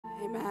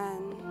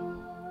Amen.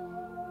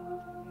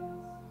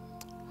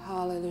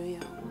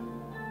 Hallelujah.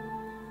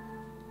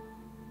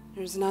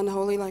 There's none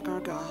holy like our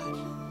God.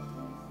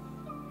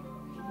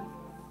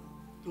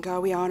 God,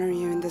 we honor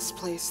you in this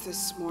place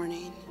this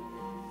morning.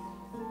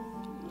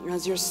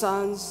 As your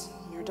sons,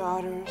 your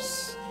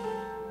daughters,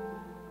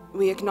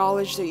 we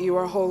acknowledge that you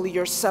are holy,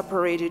 you're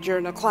separated, you're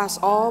in a class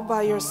all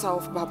by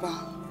yourself,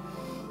 Baba.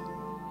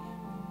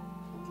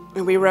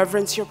 And we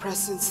reverence your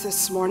presence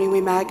this morning.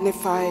 We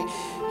magnify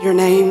your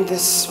name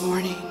this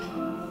morning.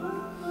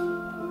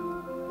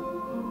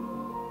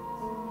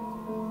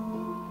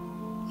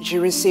 Would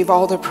you receive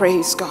all the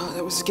praise, God,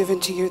 that was given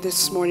to you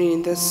this morning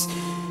in this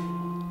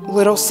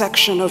little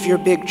section of your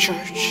big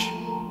church.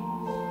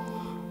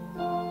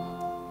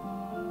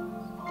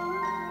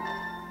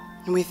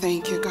 And we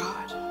thank you, God.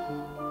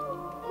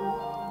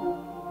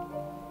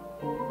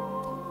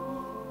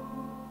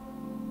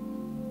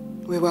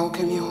 We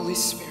welcome you, Holy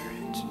Spirit.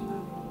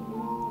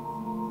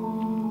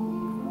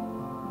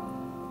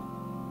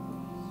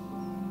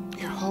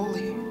 You're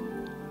holy.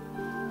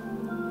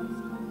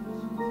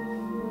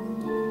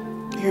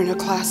 You're in a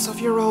class of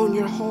your own.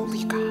 You're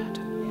holy, God.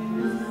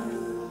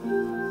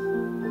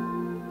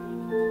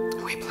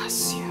 We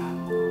bless you.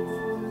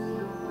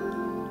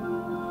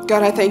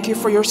 God, I thank you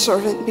for your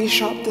servant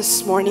Bishop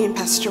this morning,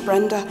 Pastor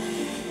Brenda,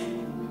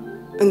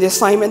 and the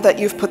assignment that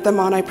you've put them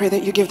on. I pray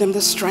that you give them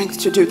the strength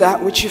to do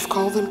that which you've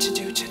called them to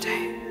do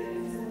today.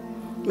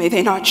 May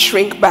they not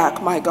shrink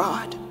back, my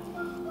God.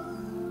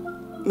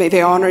 May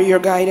they honor your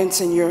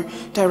guidance and your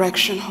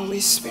direction,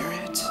 Holy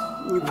Spirit.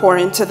 You pour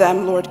into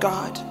them, Lord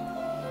God,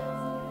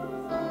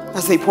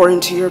 as they pour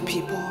into your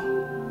people.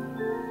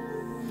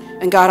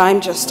 And God,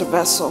 I'm just a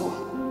vessel.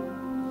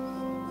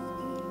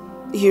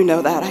 You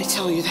know that. I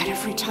tell you that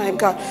every time,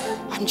 God.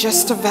 I'm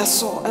just a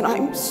vessel, and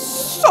I'm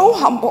so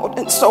humbled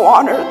and so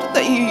honored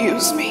that you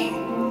use me.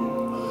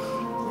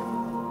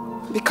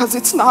 Because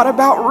it's not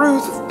about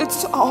Ruth,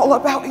 it's all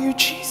about you,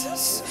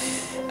 Jesus.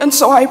 And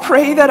so I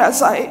pray that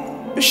as I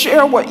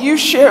share what you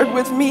shared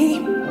with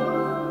me,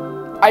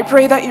 I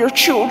pray that your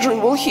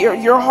children will hear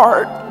your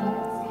heart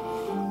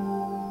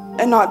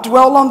and not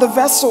dwell on the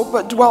vessel,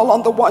 but dwell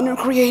on the one who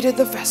created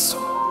the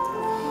vessel.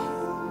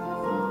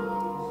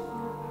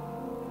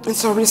 And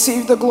so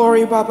receive the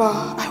glory,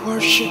 Baba. I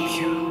worship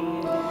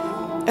you,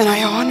 and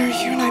I honor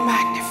you, and I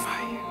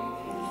magnify you.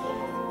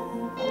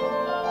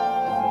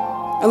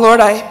 And Lord,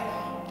 I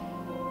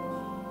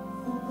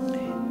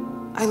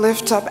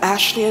lift up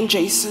Ashley and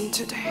Jason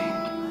today.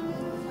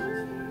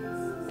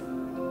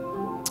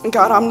 And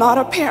God, I'm not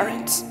a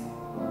parent,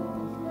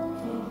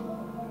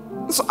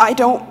 so I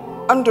don't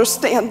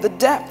understand the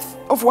depth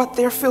of what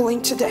they're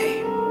feeling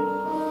today.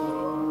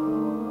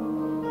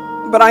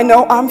 But I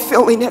know I'm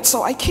feeling it,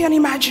 so I can't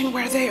imagine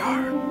where they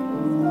are.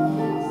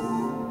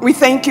 We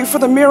thank you for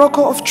the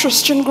miracle of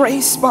Christian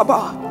grace,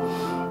 Baba.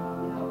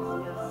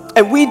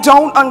 And we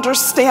don't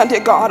understand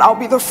it, God. I'll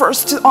be the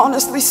first to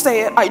honestly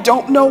say it. I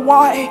don't know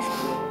why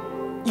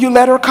you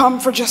let her come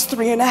for just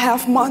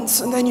 3.5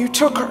 months and then you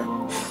took her.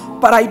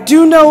 But I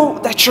do know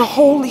that you're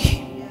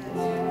holy.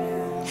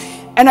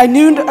 And I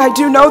do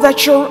know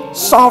that you're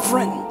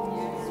sovereign.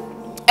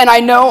 And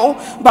I know,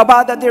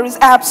 Baba, that there is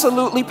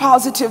absolutely,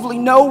 positively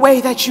no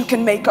way that you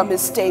can make a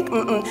mistake.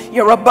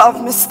 You're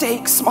above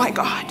mistakes, my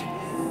God.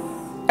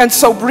 And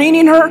so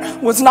bringing her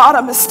was not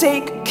a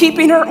mistake.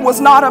 Keeping her was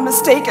not a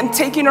mistake. And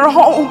taking her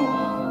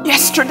home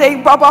yesterday,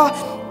 Baba,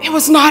 it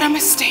was not a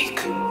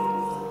mistake.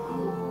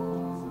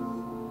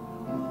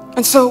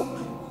 And so,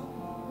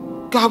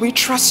 God, we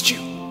trust you.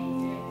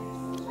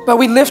 But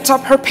we lift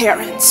up her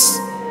parents.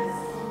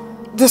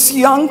 This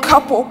young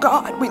couple,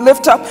 God, we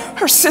lift up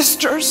her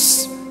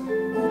sisters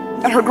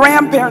and her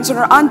grandparents and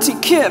her Auntie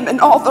Kim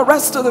and all the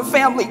rest of the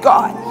family,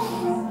 God.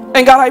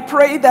 And God, I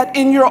pray that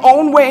in your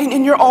own way and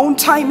in your own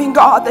timing,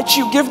 God, that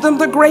you give them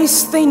the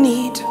grace they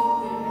need.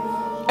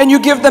 And you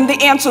give them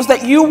the answers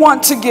that you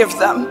want to give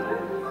them.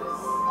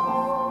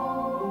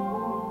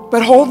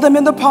 But hold them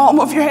in the palm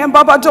of your hand,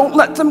 Baba. Don't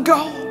let them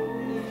go.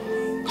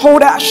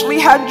 Hold Ashley,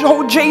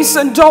 hold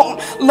Jason.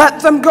 Don't let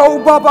them go,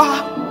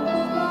 Baba.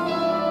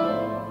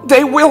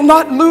 They will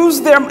not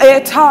lose their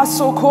they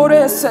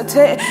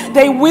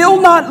will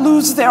not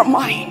lose their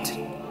mind.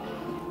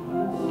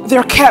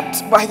 They're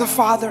kept by the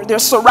Father. They're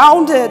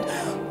surrounded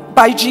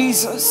by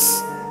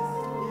Jesus.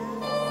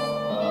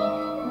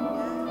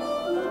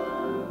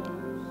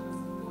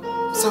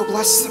 So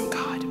bless them,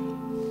 God.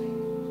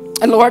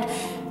 And Lord,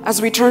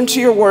 as we turn to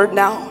your word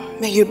now,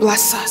 may you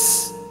bless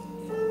us.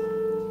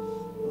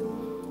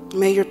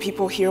 May your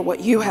people hear what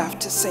you have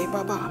to say,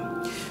 Baba.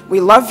 We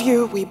love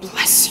you, we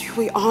bless you,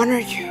 we honor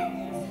you.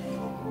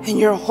 In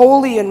your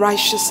holy and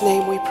righteous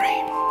name we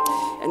pray.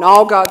 And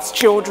all God's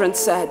children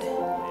said,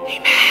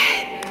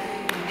 amen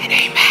and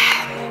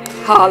amen.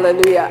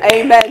 Hallelujah,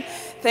 amen.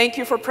 Thank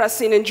you for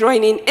pressing and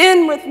joining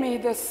in with me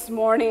this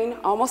morning,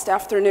 almost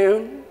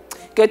afternoon.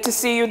 Good to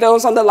see you,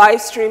 those on the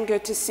live stream,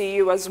 good to see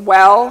you as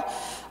well.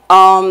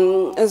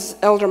 As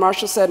Elder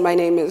Marshall said, my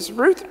name is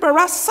Ruth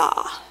Barasa.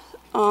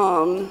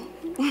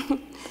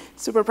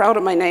 Super proud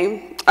of my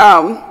name.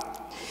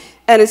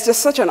 And it's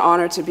just such an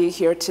honor to be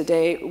here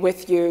today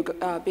with you.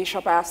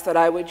 Bishop asked that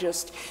I would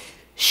just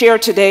share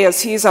today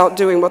as he's out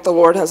doing what the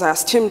Lord has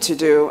asked him to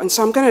do. And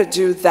so I'm going to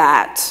do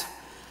that.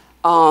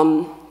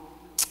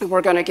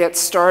 We're going to get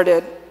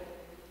started.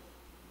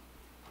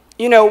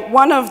 You know,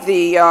 one of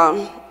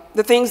the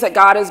things that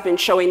God has been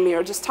showing me,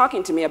 or just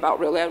talking to me about,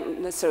 really, I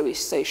don't necessarily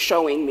say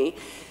showing me,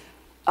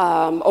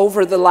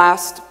 over the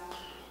last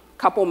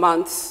couple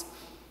months,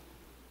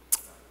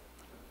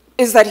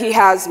 is that he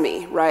has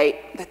me,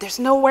 right? That there's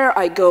nowhere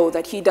I go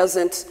that he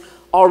doesn't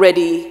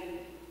already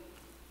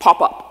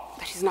pop up,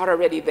 that he's not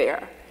already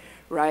there,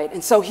 right?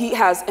 And so he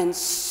has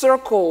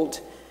encircled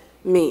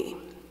me.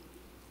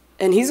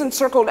 And he's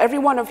encircled every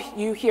one of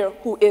you here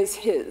who is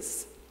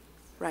his,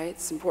 right?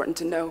 It's important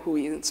to know who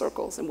he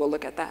encircles, and we'll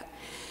look at that.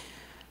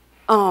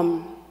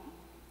 And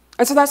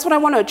so that's what I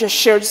want to just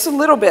share, just a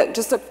little bit,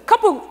 just a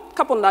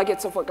couple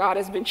nuggets of what God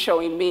has been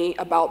showing me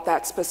about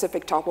that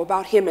specific topic,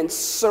 about him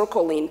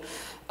encircling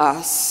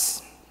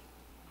us.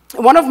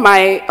 One of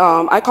my,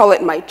 I call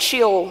it my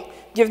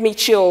give me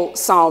chill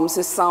Psalms,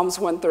 is Psalms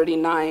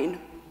 139.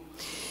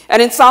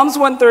 And in Psalms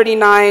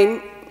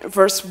 139,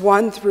 verse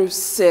 1 through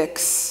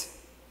 6,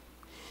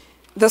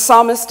 the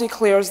psalmist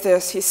declares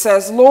this. He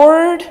says,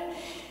 Lord,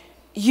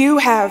 you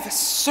have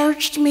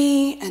searched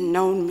me and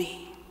known me.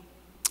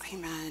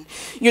 Amen.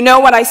 You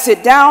know when I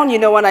sit down, you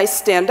know when I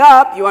stand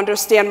up, you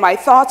understand my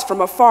thoughts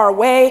from afar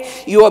away,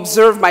 you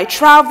observe my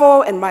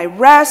travel and my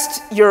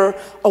rest, you're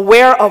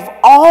aware of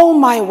all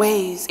my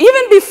ways,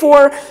 even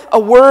before a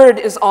word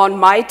is on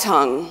my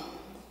tongue.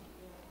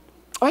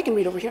 Oh, I can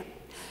read over here.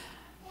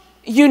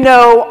 You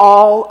know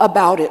all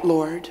about it,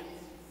 Lord.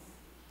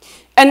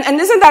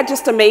 And isn't that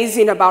just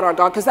amazing about our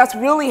God? Because that's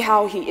really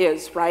how he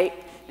is, right?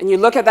 And you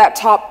look at that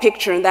top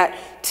picture and that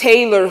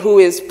tailor who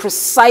is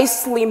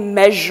precisely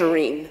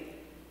measuring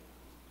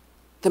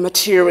the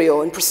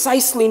material and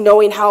precisely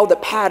knowing how the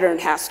pattern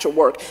has to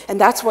work. And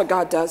that's what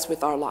God does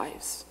with our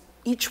lives.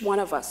 Each one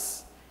of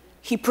us,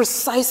 he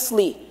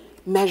precisely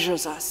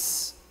measures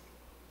us,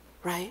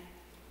 right?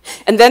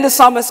 And then the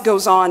psalmist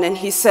goes on and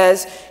he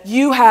says,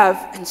 you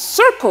have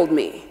encircled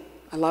me.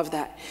 I love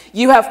that.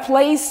 You have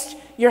placed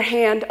your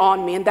hand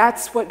on me. And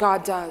that's what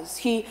God does.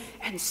 He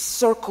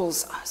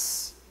encircles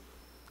us.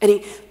 And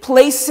he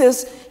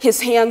places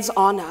his hands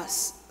on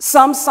us.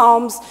 Some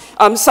psalms,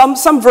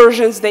 some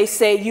versions, they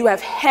say, you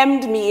have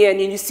hemmed me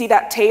in. And you see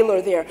that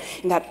tailor there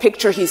in that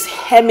picture, he's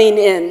hemming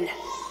in,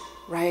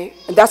 right?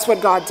 And that's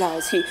what God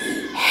does. He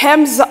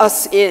hems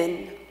us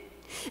in.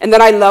 And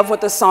then I love what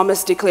the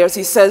psalmist declares.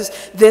 He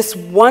says, this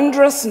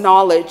wondrous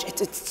knowledge,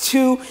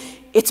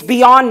 it's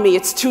beyond me.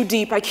 It's too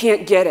deep. I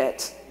can't get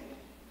it.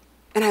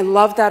 And I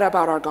love that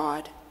about our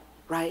God,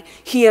 right?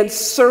 He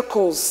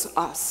encircles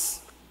us.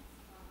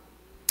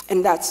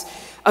 And that's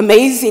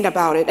amazing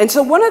about it. And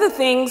so one of the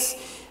things,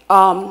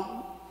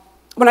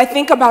 when I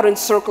think about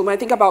encircling, when I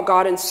think about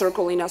God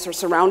encircling us or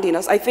surrounding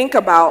us, I think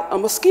about a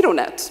mosquito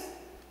net.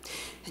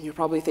 And you're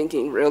probably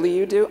thinking, really,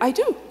 you do? I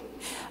do.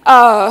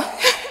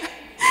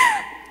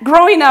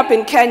 Growing up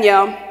in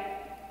Kenya,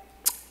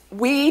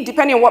 we,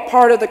 depending on what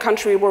part of the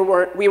country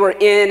we were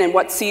in and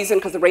what season,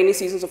 because the rainy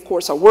seasons, of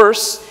course, are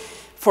worse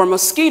for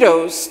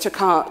mosquitoes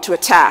to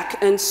attack.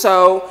 And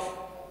so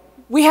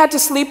we had to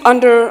sleep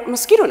under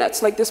mosquito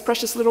nets, like this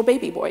precious little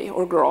baby boy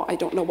or girl. I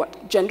don't know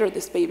what gender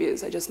this baby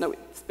is. I just know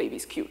this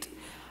baby's cute.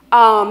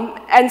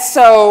 And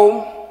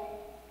so,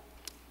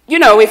 you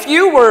know, if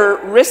you were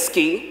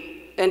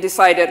risky and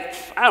decided,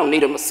 I don't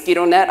need a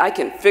mosquito net, I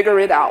can figure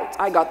it out.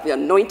 I got the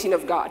anointing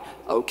of God.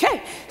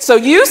 Okay, so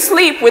you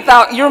sleep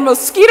without your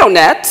mosquito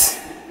net,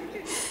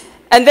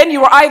 and then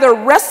you are either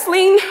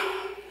wrestling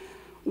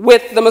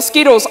with the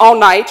mosquitoes all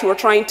night who are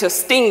trying to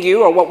sting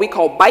you, or what we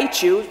call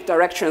bite you,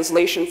 direct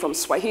translation from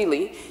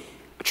Swahili,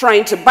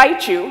 trying to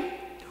bite you,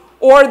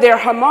 or their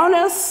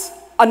harmonious,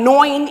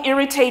 annoying,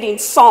 irritating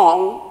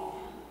song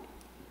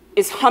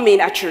is humming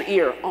at your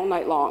ear all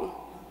night long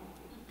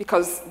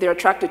because they're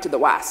attracted to the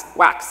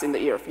wax in the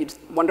ear. If you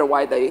wonder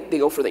why they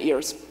go for the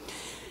ears.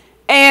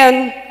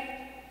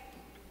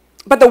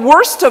 But the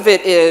worst of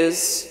it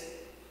is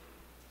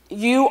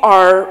you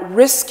are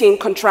risking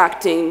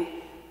contracting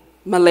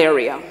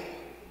malaria,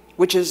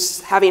 which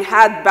is, having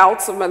had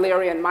bouts of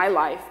malaria in my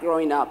life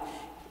growing up,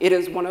 it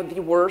is one of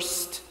the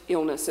worst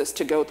illnesses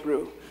to go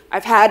through.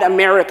 I've had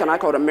American, I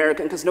call it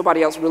American because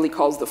nobody else really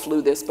calls the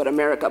flu this but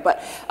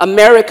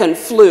American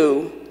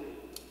flu,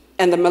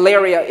 and the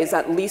malaria is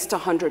at least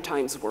 100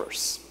 times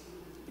worse.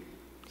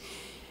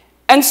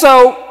 And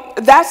so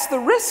that's the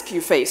risk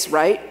you face,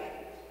 right?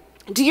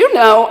 Do you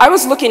know, I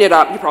was looking it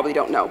up, you probably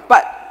don't know,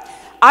 but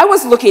I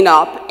was looking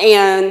up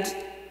and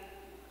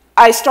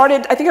I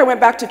think I went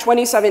back to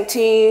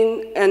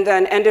 2017 and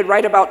then ended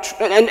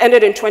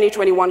in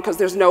 2021 because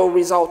there's no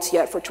results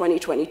yet for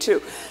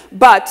 2022.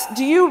 But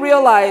do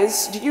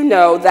you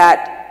know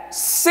that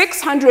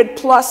 600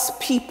 plus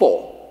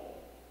people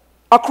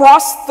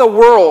across the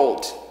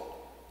world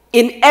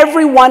in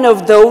every one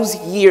of those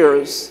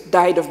years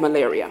died of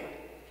malaria?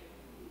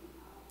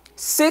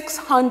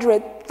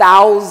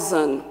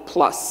 600,000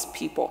 plus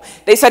people.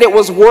 They said it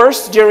was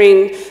worse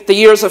during the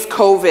years of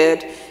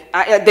COVID.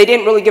 They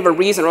didn't really give a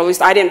reason, or at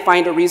least I didn't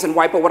find a reason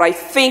why, but what I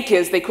think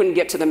is they couldn't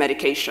get to the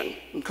medication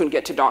and couldn't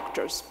get to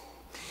doctors.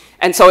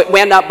 And so it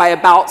went up by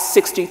about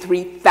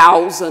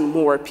 63,000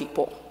 more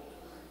people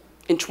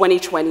in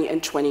 2020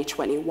 and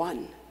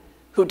 2021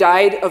 who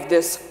died of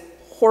this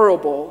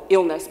horrible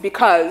illness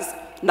because,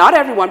 not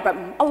everyone, but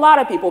a lot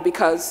of people,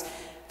 because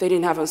they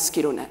didn't have a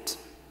mosquito net.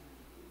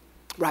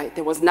 Right,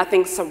 there was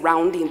nothing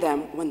surrounding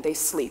them when they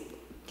sleep.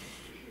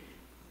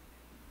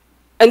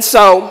 And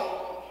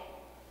so,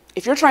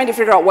 if you're trying to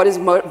figure out what is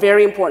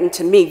very important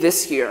to me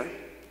this year,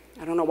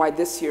 I don't know why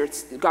this year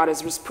God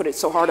has just put it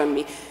so hard on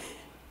me,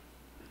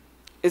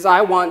 is I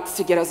want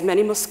to get as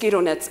many mosquito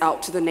nets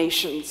out to the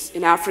nations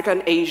in Africa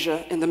and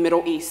Asia and the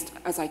Middle East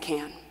as I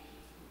can.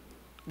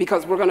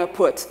 Because we're going to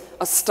put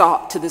a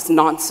stop to this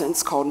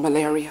nonsense called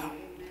malaria.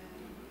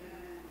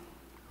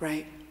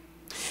 Right?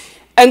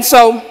 And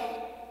so,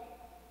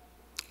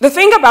 the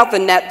thing about the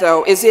net,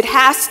 though, is it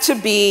has to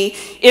be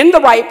in the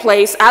right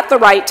place, at the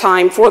right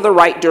time, for the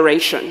right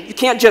duration. You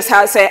can't just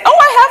say, oh,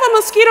 I have a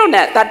mosquito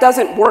net. That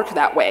doesn't work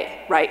that way,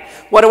 right?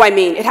 What do I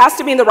mean? It has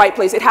to be in the right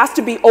place. It has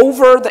to be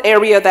over the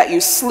area that you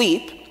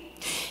sleep,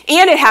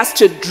 and it has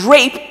to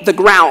drape the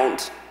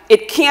ground.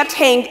 It can't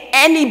hang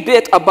any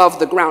bit above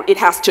the ground. It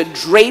has to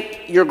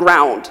drape your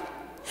ground.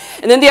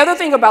 And then the other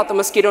thing about the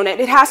mosquito net,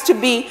 it has to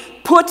be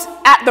put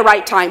at the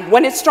right time.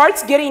 When it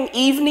starts getting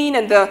evening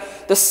and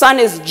the sun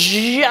is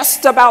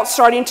just about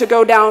starting to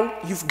go down,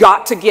 you've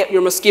got to get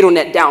your mosquito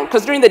net down.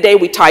 Because during the day,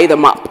 we tie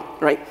them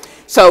up, right?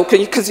 So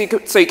you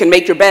can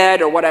make your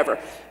bed or whatever.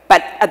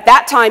 But at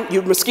that time,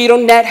 your mosquito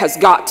net has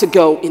got to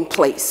go in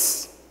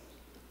place.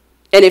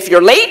 And if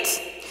you're late,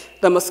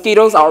 the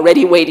mosquitoes are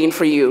already waiting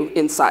for you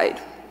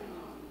inside.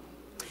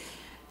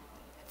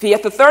 The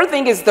third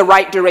thing is the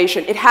right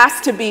duration. It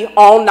has to be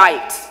all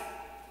night.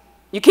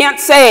 You can't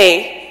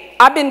say,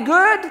 I've been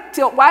good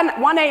till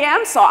 1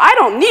 a.m., so I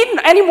don't need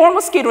any more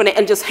mosquito net,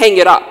 and just hang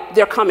it up.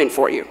 They're coming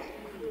for you.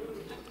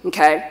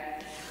 Okay?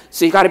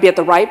 So you got to be at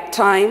the right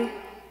time,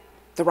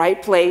 the right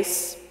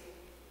place,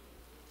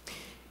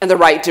 and the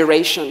right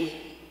duration.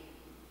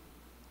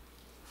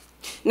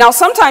 Now,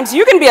 sometimes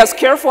you can be as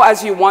careful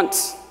as you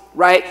want,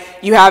 right?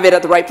 You have it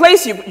at the right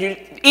place.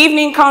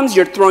 Evening comes,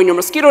 you're throwing your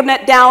mosquito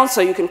net down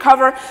so you can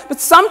cover. But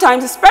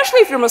sometimes,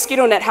 especially if your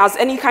mosquito net has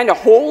any kind of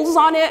holes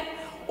on it,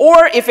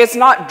 or if it's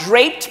not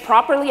draped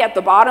properly at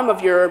the bottom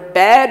of your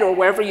bed or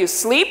wherever you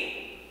sleep,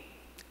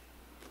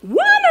 1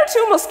 or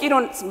 2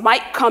 mosquitoes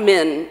might come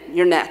in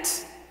your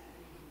net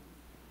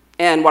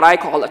and what I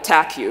call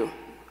attack you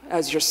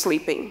as you're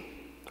sleeping,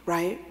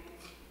 right?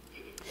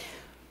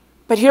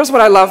 But here's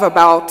what I love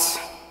about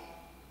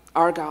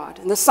our God.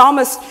 And the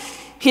psalmist,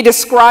 he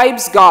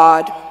describes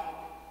God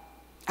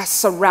as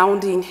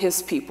surrounding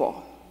his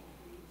people.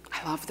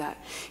 I love that.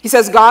 He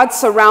says, God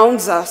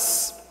surrounds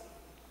us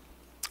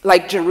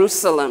like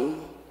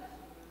Jerusalem,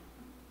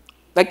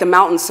 like the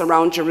mountains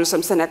surround Jerusalem.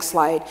 It's the next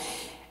slide.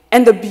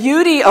 And the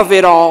beauty of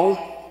it all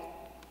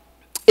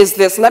is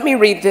this. Let me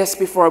read this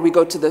before we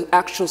go to the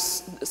actual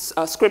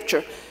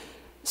scripture.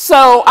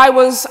 So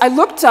I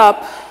looked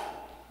up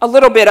a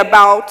little bit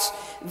about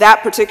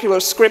that particular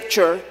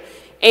scripture,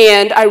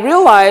 and I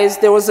realized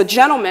there was a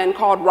gentleman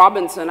called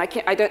Robinson. I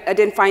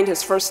didn't find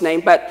his first name,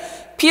 but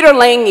Peter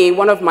Lange,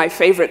 one of my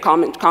favorite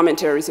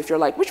commentaries, if you're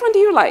like, which one do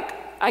you like?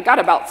 I got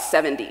about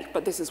 70,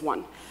 but this is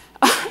one.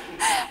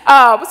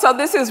 So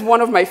this is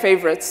one of my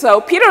favorites.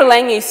 So Peter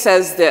Lange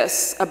says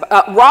this,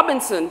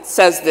 Robinson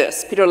says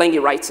this, Peter Lange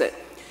writes it.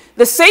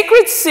 The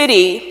sacred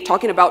city,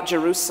 talking about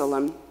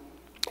Jerusalem,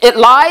 it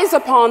lies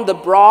upon the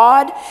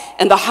broad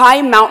and the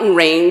high mountain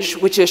range,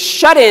 which is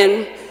shut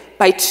in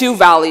by 2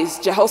 valleys,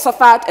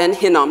 Jehoshaphat and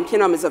Hinnom.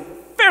 Hinnom is a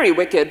very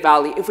wicked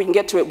valley. If we can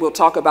get to it, we'll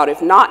talk about it.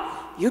 If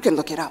not, you can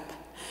look it up.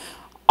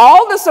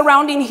 All the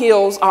surrounding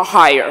hills are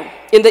higher.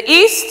 In the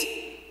east,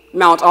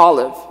 Mount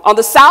Olive. On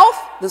the south,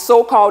 the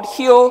so-called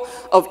Hill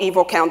of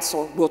Evil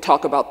Counsel. We'll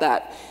talk about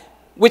that.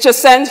 Which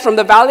ascends from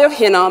the valley of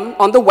Hinnom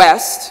on the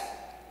west.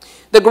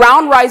 The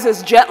ground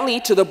rises gently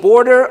to the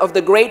border of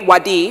the great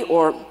Wadi,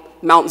 or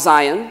Mount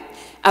Zion,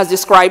 as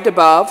described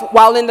above,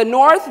 while in the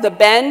north, the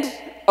bend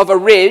of a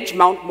ridge,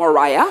 Mount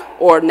Moriah,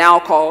 or now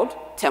called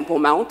Temple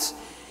Mount,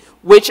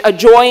 which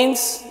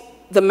adjoins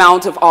the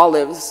Mount of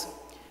Olives.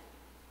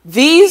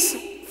 These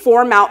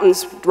 4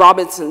 mountains,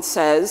 Robinson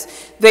says,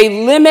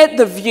 they limit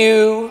the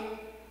view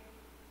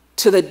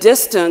to the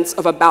distance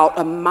of about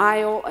 1.5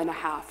 miles.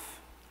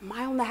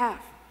 1.5 miles,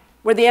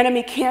 where the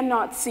enemy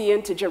cannot see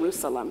into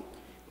Jerusalem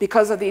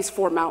because of these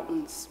 4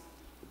 mountains,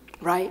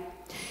 right?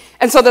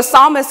 And so the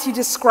psalmist, he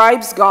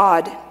describes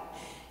God,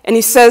 and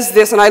he says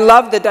this, and I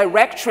love the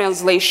direct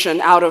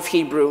translation out of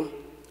Hebrew.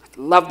 I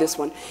love this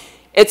one.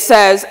 It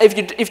says,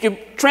 if you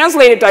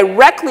translate it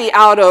directly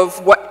out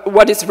of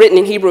what is written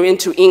in Hebrew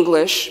into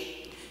English,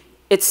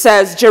 it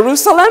says,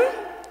 Jerusalem,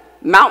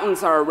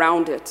 mountains are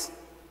around it.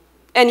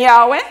 And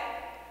Yahweh,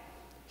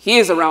 he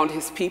is around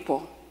his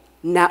people,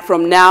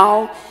 from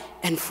now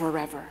and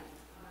forever.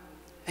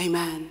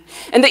 Amen.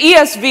 And the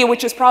ESV,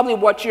 which is probably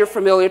what you're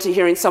familiar to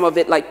hearing some of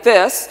it like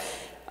this,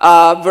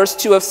 verse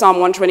 2 of Psalm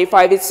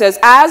 125, it says,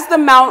 as the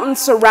mountains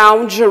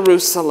surround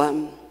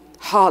Jerusalem,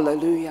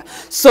 hallelujah,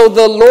 so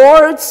the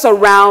Lord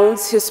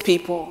surrounds his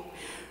people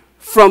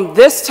from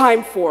this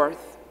time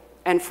forth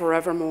and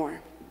forevermore.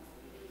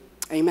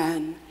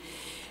 Amen.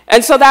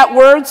 And so that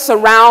word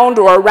surround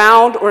or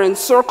around or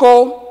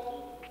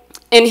encircle,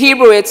 in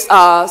Hebrew it's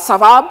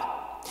savab.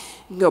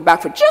 Go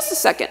back for just a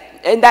second.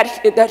 And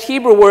that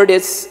Hebrew word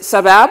is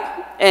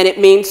sabab, and it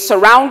means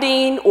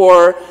surrounding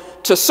or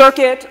to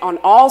circuit on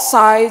all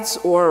sides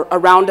or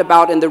around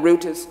about, and the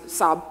root is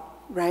sab,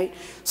 right?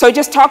 So it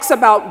just talks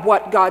about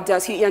what God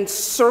does. He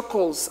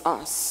encircles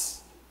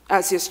us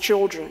as his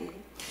children.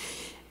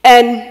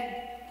 And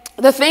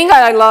the thing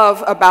I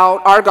love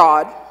about our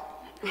God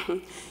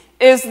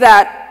is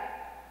that,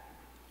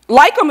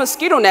 like a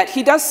mosquito net,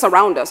 he does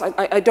surround us.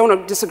 I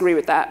don't disagree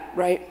with that,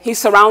 right? He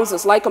surrounds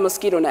us like a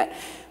mosquito net.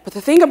 But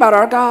the thing about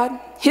our God,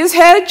 his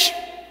hedge,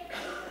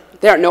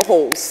 there are no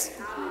holes.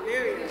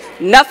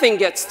 Nothing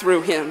gets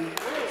through him.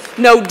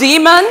 No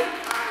demon,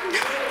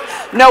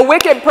 no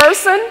wicked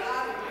person,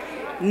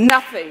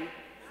 nothing.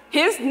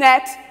 His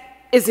net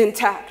is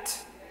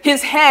intact.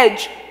 His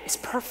hedge is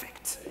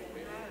perfect,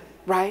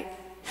 right?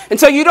 And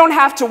so you don't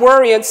have to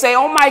worry and say,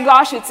 oh my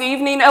gosh, it's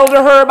evening, Elder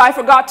Herb, I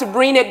forgot to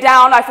bring it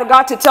down. I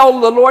forgot to tell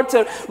the Lord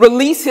to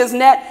release his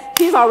net.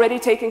 He's already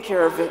taken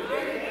care of it,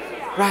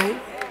 right?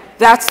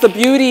 That's the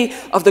beauty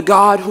of the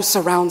God who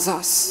surrounds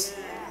us.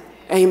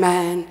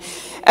 Amen.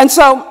 And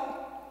so,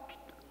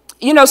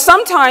 you know,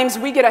 sometimes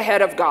we get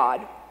ahead of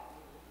God,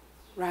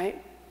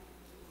 right?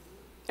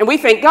 And we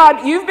think,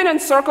 God, you've been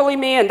encircling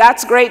me, and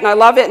that's great, and I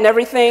love it and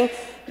everything,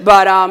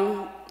 but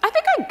I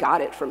think I got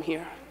it from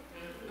here,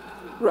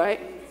 right?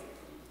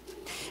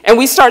 And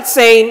we start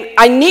saying,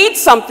 I need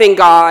something,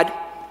 God,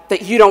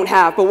 that you don't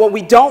have. But what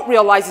we don't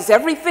realize is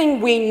everything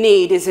we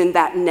need is in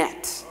that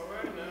net.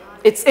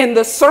 It's in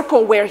the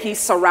circle where he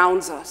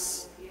surrounds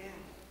us.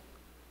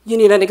 You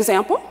need an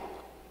example?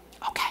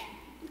 Okay.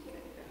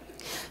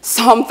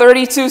 Psalm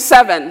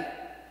 32:7.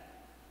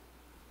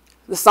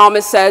 The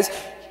psalmist says,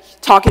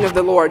 talking of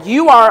the Lord,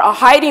 you are a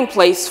hiding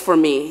place for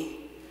me.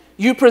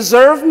 You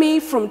preserve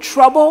me from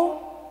trouble.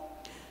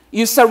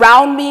 You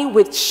surround me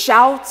with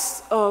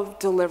shouts of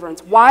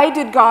deliverance. Why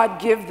did God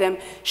give them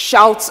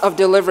shouts of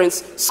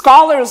deliverance?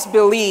 Scholars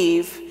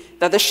believe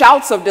that the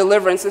shouts of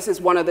deliverance, this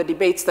is one of the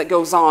debates that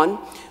goes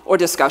on, or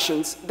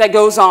discussions that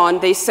goes on,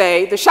 they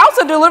say the shouts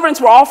of deliverance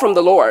were all from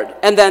the Lord.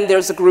 And then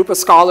there's a group of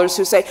scholars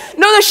who say,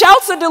 no, the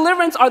shouts of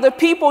deliverance are the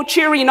people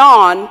cheering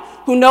on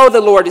who know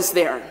the Lord is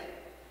there. Either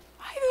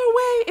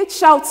way, it's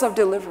shouts of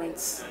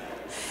deliverance.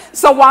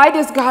 So why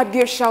does God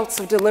give shouts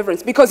of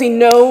deliverance? Because he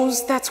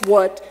knows that's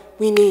what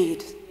we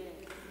need,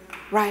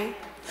 right?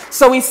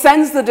 So he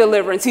sends the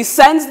deliverance. He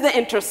sends the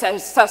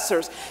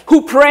intercessors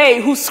who pray,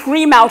 who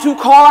scream out, who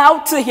call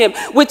out to him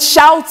with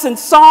shouts and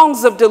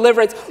songs of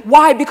deliverance.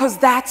 Why? Because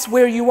that's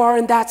where you are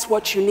and that's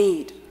what you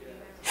need.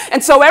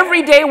 And so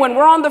every day when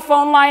we're on the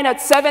phone line at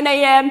 7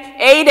 a.m.,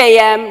 8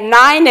 a.m.,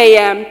 9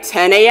 a.m.,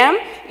 10 a.m.,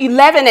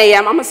 11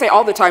 a.m., I'm going to say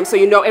all the time so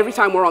you know every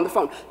time we're on the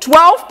phone,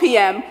 12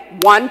 p.m.,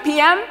 1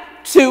 p.m.,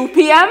 2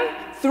 p.m.,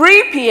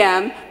 3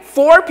 p.m.,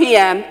 4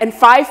 p.m., and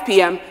 5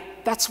 p.m.,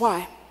 that's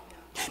why.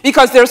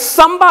 Because there's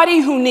somebody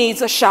who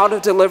needs a shout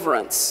of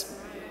deliverance.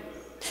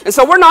 And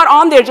so we're not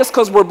on there just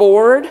because we're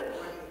bored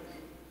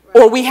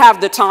or we have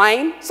the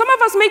time. Some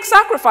of us make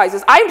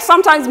sacrifices. I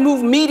sometimes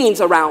move meetings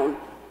around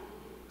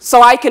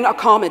so I can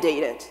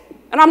accommodate it.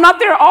 And I'm not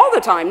there all the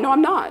time. No,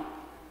 I'm not.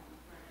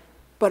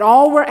 But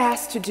all we're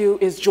asked to do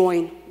is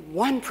join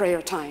one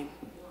prayer time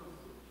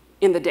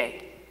in the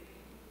day.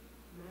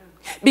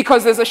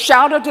 Because there's a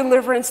shout of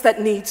deliverance that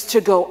needs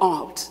to go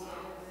out.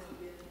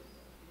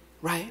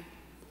 Right?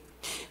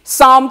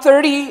 Psalm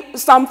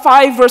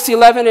 5, verse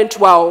 11 and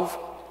 12.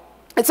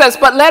 It says,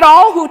 but let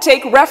all who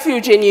take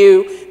refuge in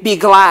you be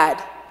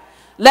glad.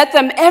 Let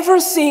them ever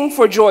sing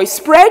for joy.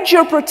 Spread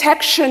your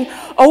protection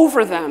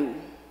over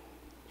them,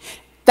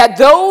 that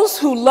those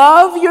who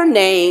love your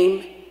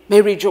name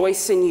may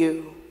rejoice in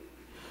you.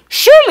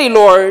 Surely,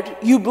 Lord,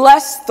 you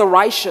bless the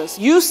righteous.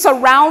 You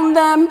surround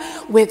them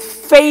with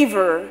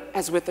favor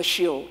as with a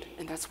shield.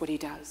 And that's what he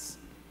does.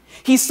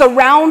 He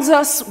surrounds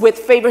us with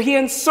favor. He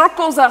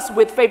encircles us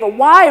with favor.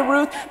 Why,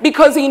 Ruth?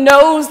 Because he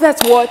knows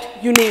that's what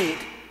you need.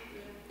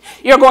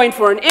 You're going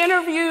for an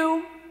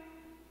interview.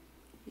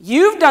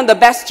 You've done the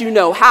best you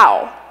know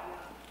how.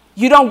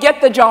 You don't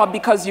get the job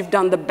because you've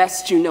done the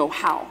best you know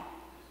how.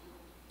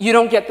 You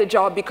don't get the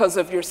job because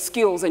of your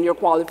skills and your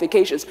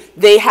qualifications.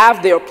 They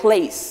have their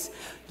place.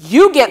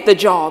 You get the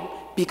job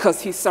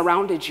because he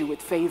surrounded you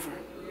with favor.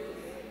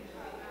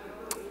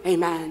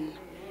 Amen.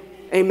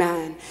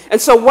 Amen. And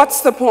so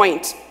what's the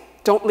point?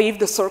 Don't leave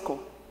the circle.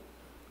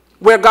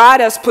 Where God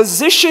has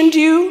positioned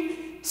you,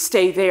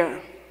 stay there.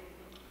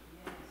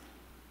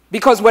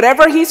 Because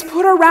whatever he's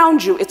put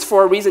around you, it's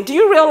for a reason. Do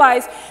you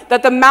realize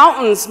that the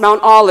mountains,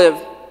 Mount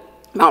Olive,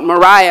 Mount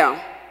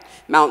Moriah,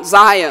 Mount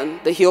Zion,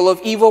 the hill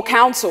of evil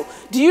counsel,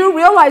 do you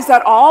realize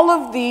that all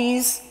of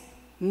these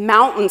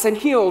mountains and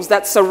hills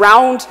that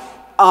surround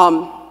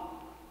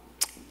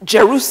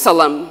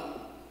Jerusalem,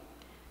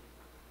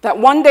 that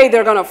one day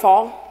they're going to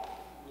fall.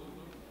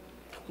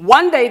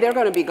 One day they're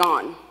going to be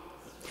gone.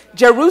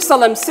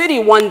 Jerusalem city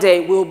one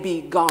day will be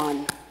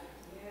gone.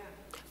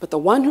 But the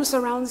one who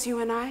surrounds you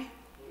and I,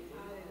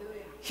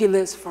 he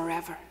lives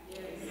forever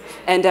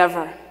and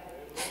ever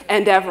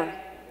and ever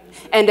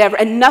and ever.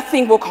 And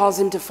nothing will cause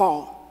him to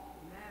fall.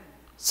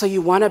 So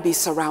you want to be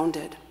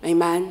surrounded.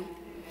 Amen.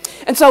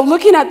 And so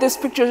looking at this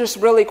picture just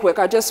really quick,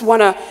 I just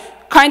want to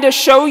kind of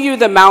show you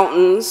the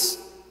mountains.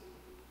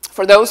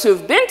 For those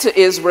who've been to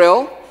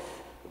Israel,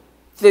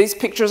 these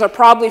pictures are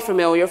probably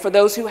familiar. For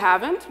those who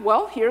haven't,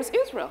 well, here's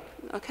Israel,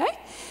 okay?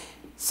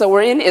 So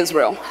we're in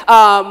Israel.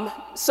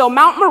 So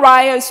Mount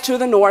Moriah is to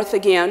the north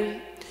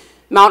again.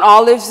 Mount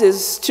Olives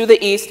is to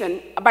the east.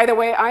 And by the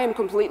way, I am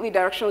completely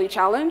directionally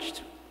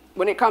challenged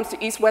when it comes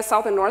to east, west,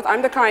 south, and north.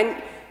 I'm the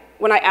kind,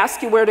 when I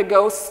ask you where to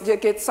go to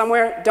get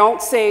somewhere,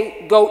 don't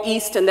say go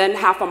east and then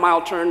half a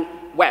mile turn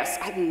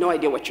west. I have no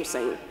idea what you're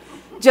saying.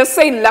 Just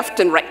say left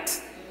and right.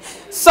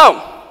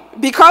 So,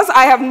 because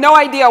I have no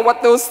idea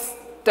what those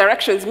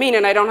directions mean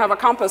and I don't have a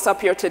compass up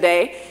here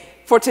today,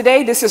 for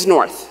today, this is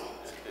north,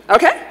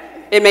 okay?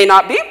 It may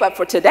not be, but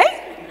for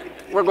today,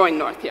 we're going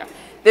north here.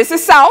 This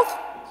is south.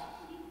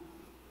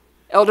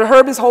 Elder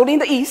Herb is holding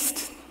the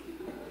east,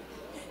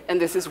 and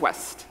this is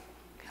west,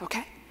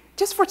 okay?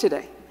 Just for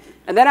today.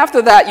 And then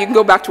after that, you can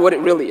go back to what it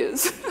really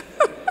is,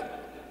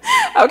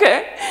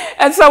 okay?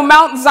 And so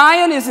Mount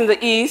Zion is in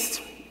the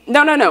east.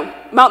 No.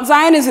 Mount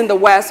Zion is in the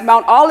west.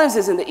 Mount Olives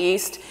is in the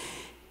east.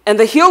 And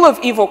the Hill of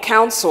Evil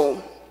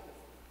Counsel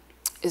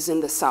is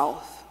in the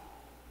south,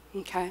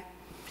 okay?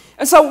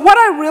 And so what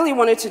I really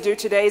wanted to do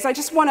today is I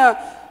just want to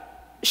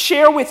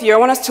share with you, I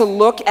want us to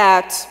look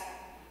at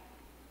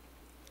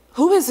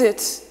who is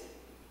it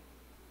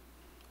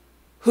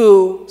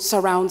who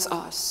surrounds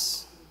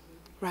us,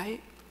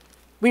 right?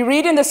 We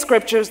read in the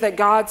scriptures that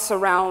God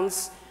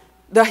surrounds,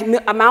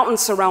 the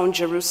mountains surround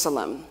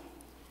Jerusalem.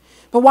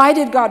 But why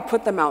did God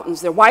put the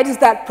mountains there? Why does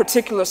that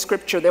particular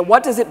scripture there?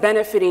 What does it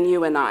benefiting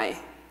you and I?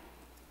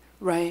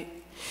 Right?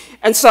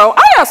 And so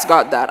I asked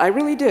God that. I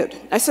really did.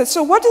 I said,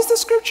 so what does the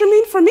scripture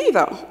mean for me,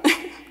 though?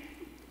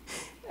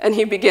 And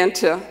he began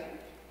to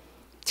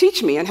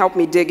teach me and help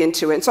me dig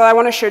into it. And so I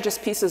want to share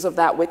just pieces of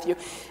that with you.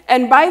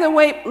 And by the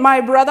way,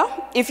 my brother,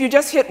 if you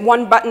just hit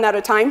one button at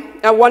a time,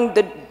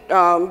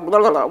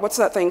 what's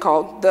that thing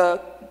called?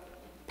 The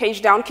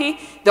page down key,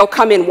 they'll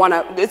come in one.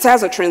 It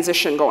has a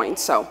transition going.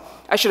 So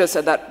I should have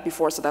said that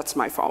before, so that's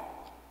my fault.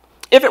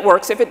 If it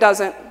works, if it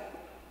doesn't,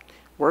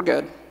 we're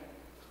good.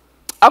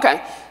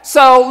 Okay,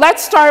 so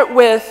let's start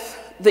with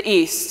the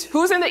east.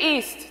 Who's in the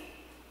east?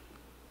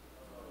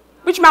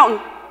 Which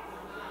mountain?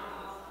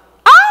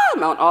 Ah,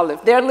 Mount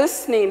Olive. They're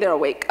listening, they're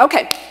awake.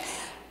 Okay,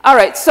 all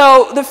right,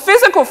 so the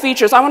physical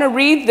features, I want to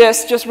read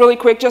this just really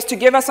quick just to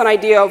give us an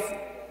idea of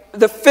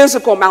the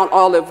physical Mount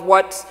Olive,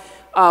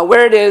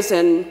 where it is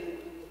and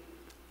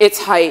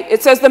its height.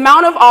 It says the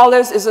Mount of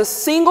Olives is a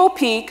single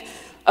peak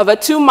of a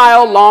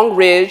 2-mile-long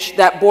ridge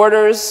that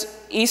borders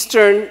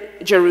eastern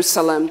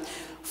Jerusalem,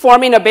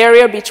 forming a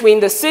barrier between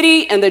the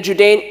city and the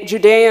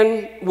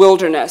Judean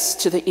wilderness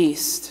to the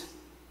east.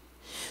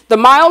 The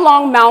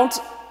mile-long Mount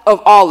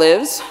of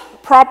Olives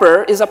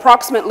proper is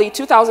approximately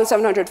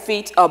 2,700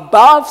 feet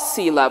above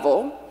sea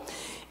level.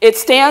 It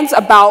stands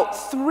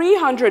about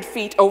 300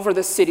 feet over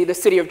the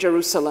city of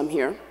Jerusalem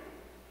here.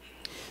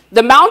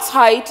 The mount's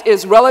height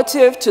is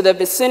relative to the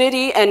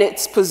vicinity and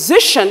its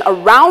position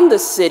around the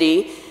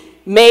city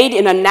made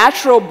in a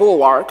natural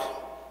bulwark,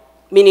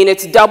 meaning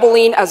it's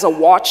doubling as a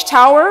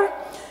watchtower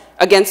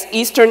against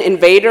eastern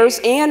invaders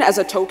and as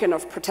a token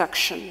of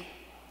protection,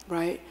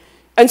 right?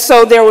 And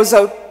so there was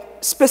a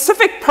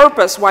specific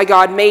purpose why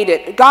God made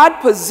it.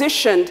 God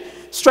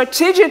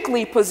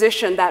strategically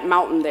positioned that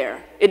mountain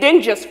there. It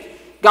didn't just,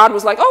 God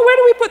was like, oh, where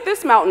do we put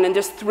this mountain, and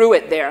just threw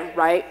it there,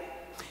 right?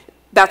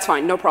 That's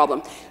fine, no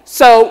problem.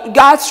 So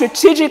God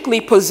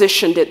strategically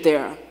positioned it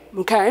there,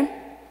 okay?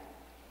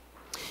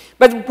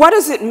 But what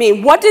does it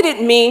mean? What did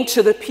it mean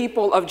to the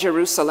people of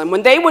Jerusalem?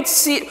 When they would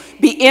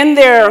be in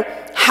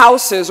their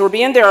houses or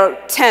be in their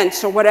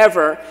tents or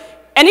whatever,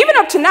 and even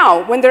up to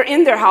now, when they're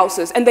in their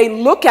houses and they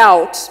look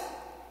out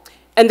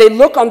and they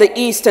look on the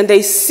east and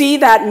they see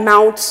that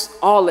Mount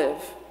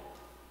Olive,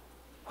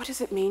 what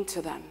does it mean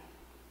to them?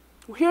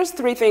 Well, here's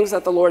 3 things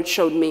that the Lord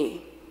showed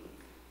me.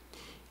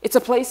 It's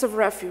a place of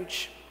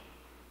refuge,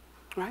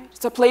 right?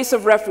 It's a place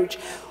of refuge.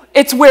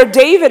 It's where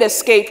David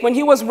escaped when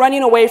he was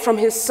running away from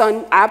his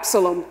son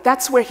Absalom.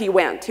 That's where he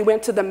went. He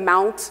went to the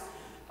Mount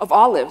of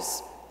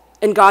Olives,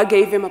 and God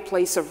gave him a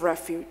place of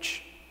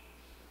refuge,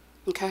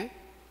 okay?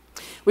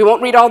 We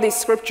won't read all these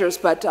scriptures,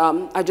 but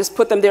I just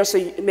put them there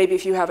so maybe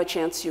if you have a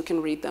chance, you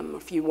can read them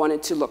if you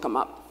wanted to look them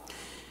up.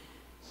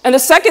 And the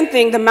second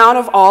thing, the Mount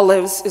of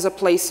Olives is a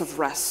place of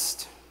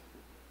rest.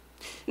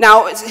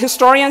 Now,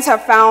 historians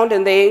have found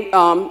and they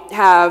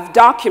have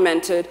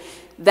documented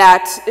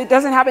that it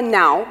doesn't happen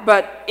now,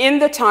 but in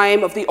the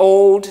time of the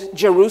old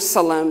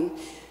Jerusalem,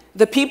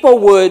 the people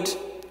would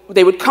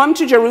they would come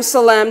to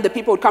Jerusalem. The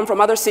people would come from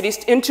other cities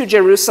into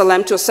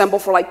Jerusalem to assemble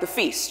for like the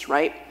feast,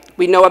 right?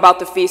 We know about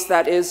the feast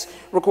that is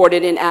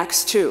recorded in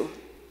Acts 2.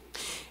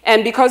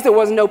 And because there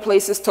was no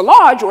places to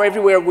lodge or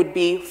everywhere would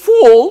be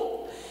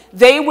full,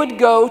 they would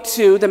go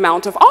to the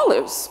Mount of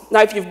Olives.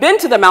 Now, if you've been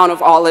to the Mount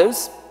of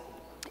Olives,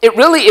 it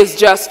really is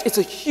just, it's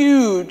a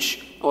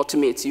huge, well, to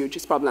me it's huge.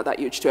 It's probably not that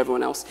huge to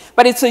everyone else.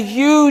 But it's a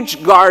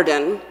huge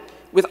garden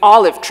with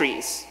olive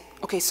trees.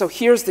 Okay, so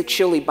here's the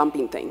chili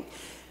bumping thing.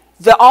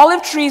 The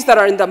olive trees that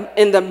are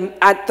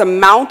at the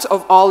Mount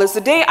of Olives,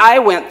 the day I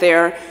went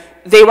there,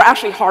 they were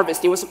actually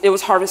harvesting. It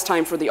was harvest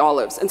time for the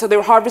olives. And so they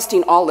were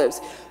harvesting olives.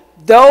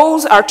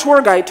 Those, our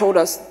tour guide told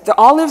us, the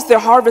olives they're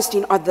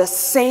harvesting are the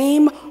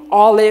same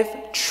olive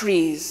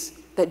trees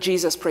that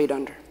Jesus prayed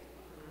under.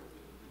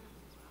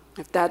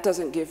 If that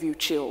doesn't give you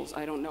chills,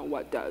 I don't know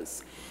what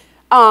does.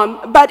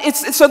 But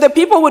it's so that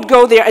people would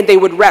go there and they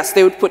would rest.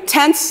 They would put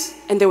tents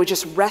and they would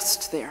just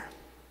rest there.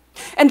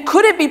 And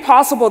could it be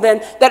possible then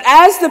that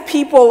as the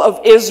people of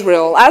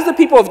Israel, as the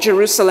people of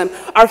Jerusalem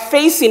are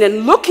facing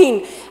and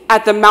looking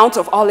at the Mount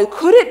of Olives,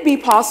 could it be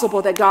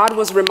possible that God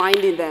was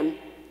reminding them,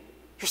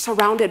 you're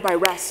surrounded by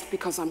rest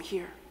because I'm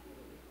here?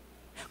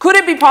 Could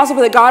it be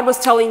possible that God was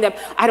telling them,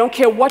 I don't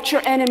care what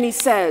your enemy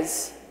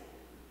says,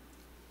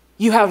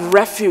 you have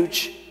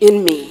refuge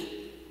in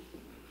me?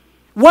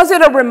 Was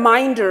it a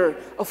reminder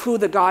of who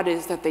the God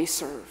is that they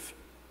serve,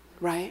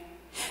 right?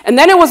 And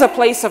then it was a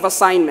place of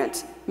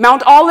assignment.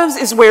 Mount Olives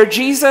is where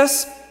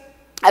Jesus,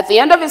 at the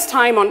end of his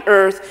time on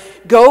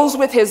earth, goes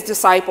with his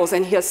disciples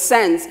and he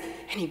ascends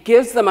and he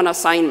gives them an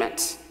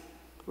assignment,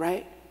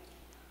 right?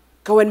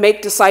 Go and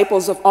make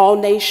disciples of all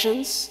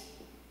nations,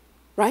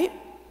 right?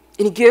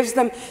 And he gives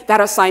them that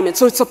assignment.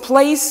 So it's a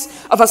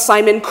place of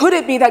assignment. Could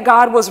it be that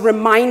God was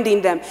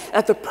reminding them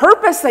that the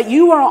purpose that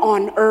you are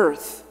on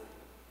earth,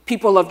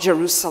 people of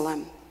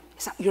Jerusalem,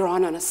 is that you're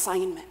on an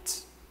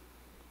assignment?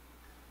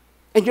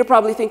 And you're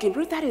probably thinking,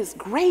 Ruth, that is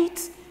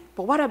great,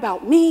 but what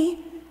about me?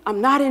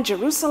 I'm not in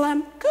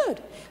Jerusalem.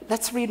 Good.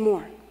 Let's read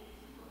more.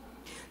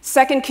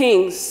 2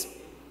 Kings,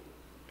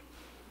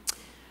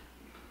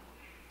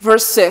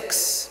 verse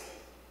 6.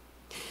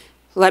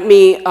 Let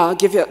me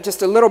give you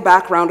just a little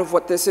background of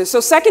what this is. So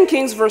 2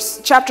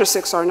 Kings chapter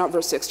 6, sorry, not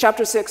verse 6,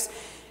 chapter 6.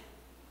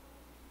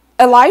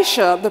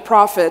 Elisha, the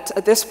prophet,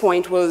 at this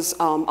point was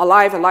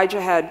alive. Elijah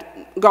had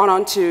gone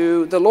on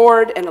to the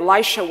Lord, and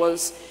Elisha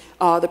was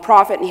the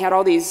prophet, and he had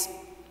all these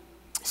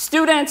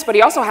students, but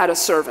he also had a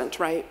servant,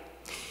 right?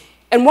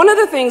 And one of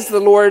the things the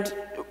Lord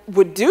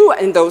would do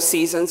in those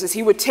seasons is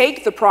he would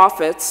take the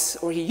prophets,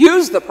 or he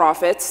used the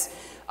prophets,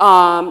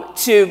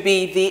 to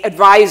be the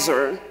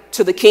advisor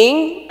to the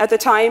king at the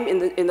time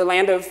in the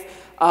land of,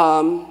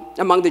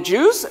 among the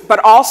Jews, but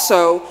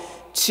also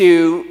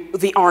to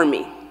the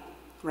army,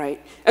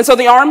 right? And so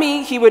the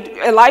army,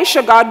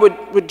 Elisha, God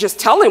would just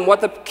tell him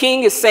what the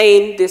king is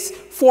saying. This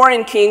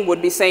foreign king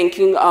would be saying,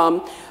 King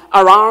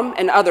Aram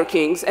and other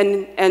kings,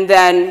 and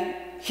then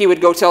he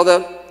would go tell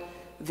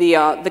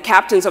the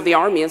captains of the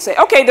army and say,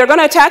 okay, they're going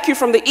to attack you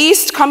from the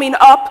east coming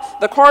up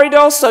the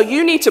corridor, so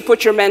you need to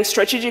put your men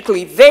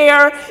strategically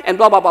there, and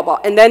blah, blah, blah, blah.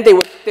 And then they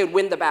would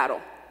win the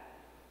battle.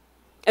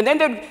 And then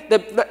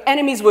the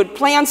enemies would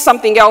plan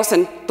something else,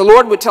 and the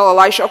Lord would tell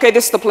Elisha, okay,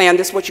 this is the plan,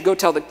 this is what you go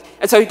tell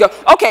and so he'd go,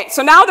 okay,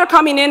 so now they're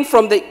coming in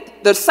from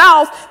the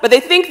south, but they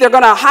think they're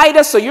going to hide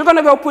us, so you're going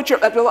to go put your,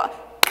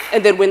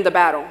 and then win the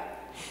battle.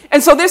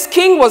 And so this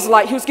king was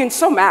like, he was getting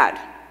so mad.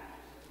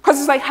 Because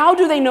it's like, how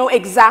do they know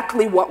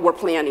exactly what we're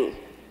planning?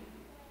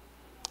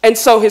 And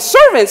so his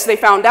servants, they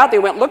found out, they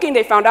went looking,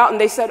 they found out,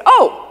 and they said,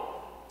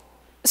 oh,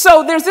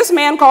 so there's this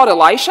man called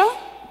Elisha,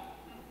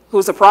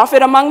 who's a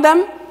prophet among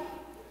them.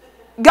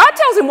 God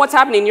tells him what's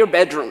happening in your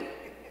bedroom.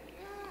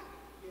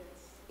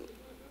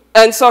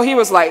 And so he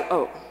was like,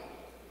 oh,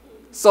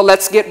 so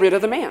let's get rid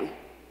of the man,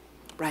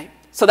 right?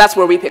 So that's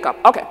where we pick up.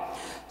 Okay.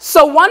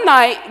 So one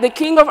night, the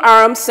king of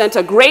Aram sent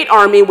a great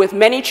army with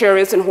many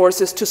chariots and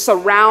horses to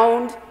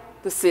surround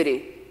the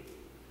city.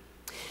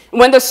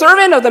 When the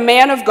servant of the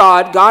man of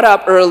God got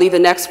up early the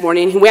next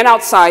morning, he went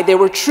outside. There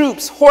were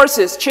troops,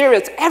 horses,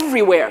 chariots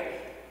everywhere.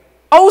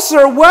 Oh,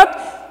 sir,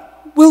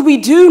 what will we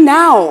do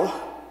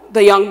now?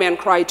 The young man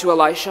cried to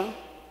Elisha.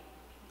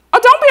 Oh,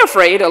 don't be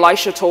afraid,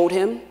 Elisha told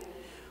him,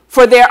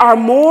 for there are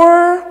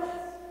more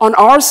on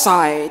our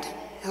side.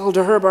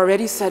 Elder Herb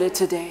already said it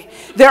today.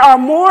 There are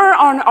more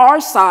on our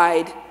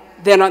side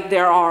than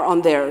there are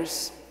on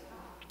theirs.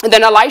 And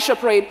then Elisha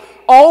prayed,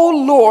 oh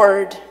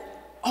Lord,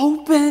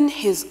 open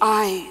his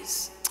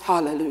eyes,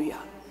 hallelujah,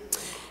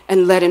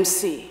 and let him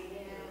see.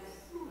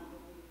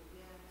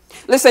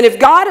 Listen, if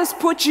God has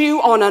put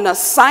you on an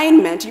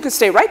assignment, you can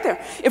stay right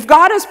there. If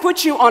God has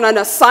put you on an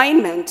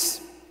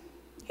assignment,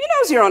 he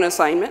knows you're on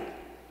assignment.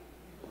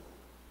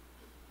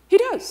 He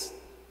does.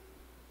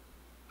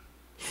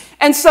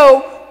 And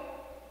so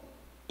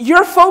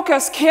your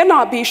focus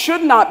cannot be,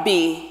 should not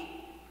be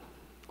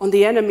on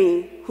the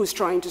enemy who's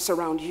trying to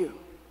surround you,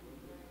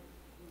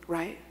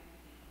 right?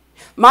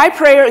 My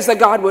prayer is that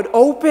God would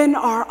open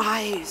our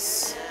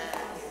eyes,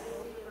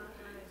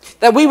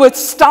 that we would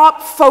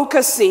stop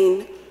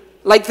focusing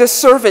like this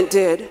servant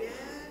did,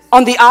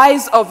 on the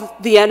eyes of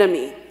the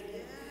enemy.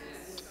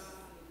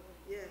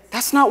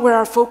 That's not where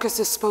our focus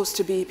is supposed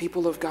to be,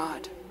 people of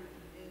God.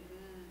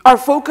 Our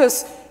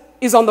focus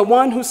is on the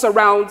one who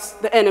surrounds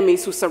the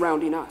enemies who are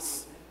surrounding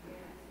us.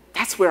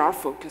 That's where our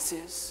focus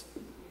is,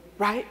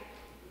 right?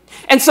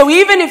 And so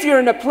even if you're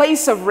in a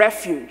place of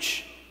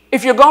refuge,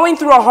 if you're going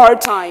through a hard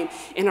time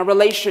in a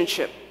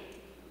relationship,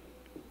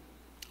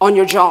 on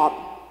your job,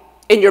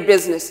 in your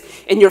business,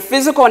 in your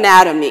physical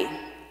anatomy,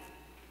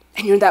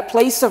 and you're in that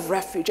place of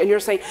refuge, and you're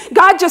saying,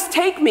 God, just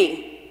take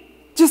me.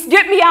 Just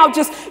get me out.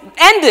 Just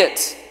end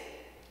it.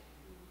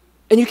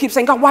 And you keep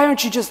saying, God, why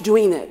aren't you just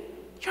doing it?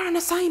 You're on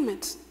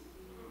assignment.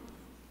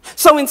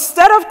 So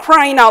instead of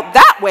crying out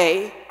that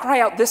way, cry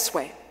out this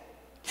way.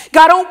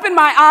 God, open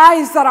my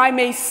eyes that I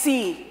may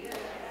see.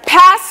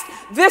 Past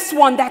this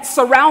one that's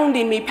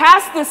surrounding me,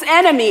 past this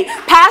enemy,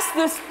 past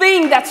this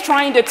thing that's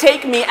trying to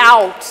take me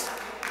out.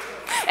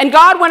 And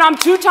God, when I'm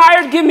too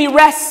tired, give me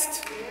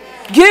rest.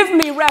 Give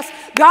me rest.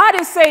 God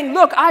is saying,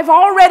 look, I've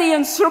already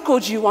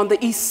encircled you on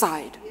the east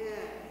side.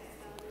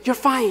 You're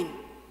fine.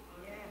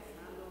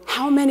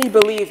 How many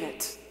believe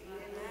it?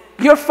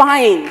 You're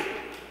fine.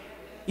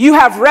 You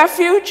have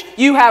refuge.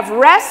 You have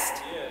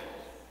rest,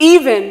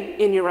 even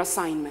in your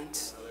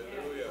assignment.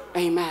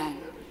 Amen.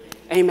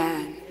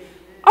 Amen.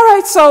 All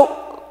right,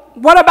 so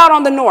what about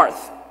on the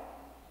north?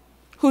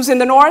 Who's in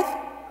the north?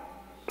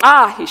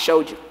 Ah, he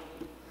showed you.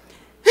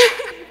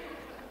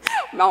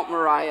 Mount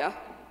Moriah.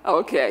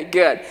 Okay,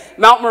 good.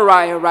 Mount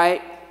Moriah,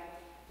 right?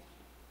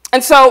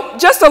 And so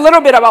just a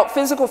little bit about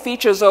physical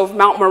features of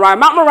Mount Moriah.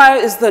 Mount Moriah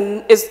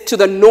is to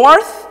the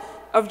north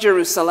of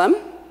Jerusalem,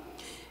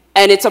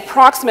 and it's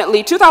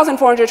approximately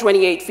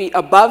 2,428 feet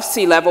above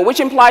sea level,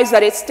 which implies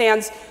that it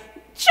stands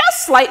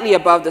just slightly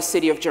above the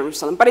city of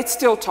Jerusalem, but it's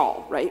still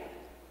tall, right?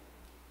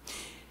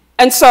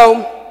 And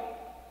so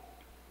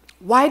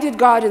why did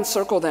God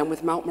encircle them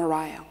with Mount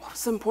Moriah? What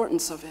was the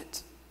importance of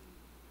it?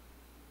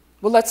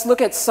 Well, let's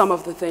look at some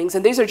of the things,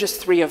 and these are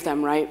just three of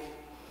them, right?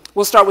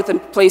 We'll start with the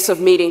place of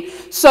meeting.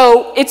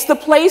 So it's the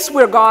place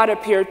where God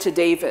appeared to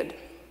David.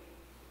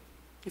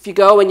 If you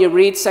go and you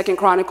read 2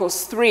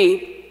 Chronicles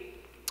 3,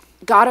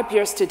 God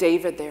appears to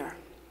David there.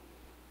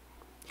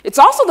 It's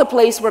also the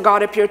place where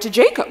God appeared to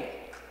Jacob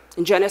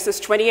in Genesis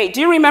 28.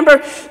 Do you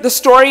remember the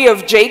story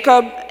of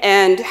Jacob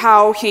and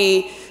how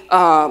he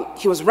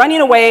was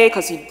running away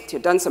because he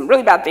had done some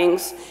really bad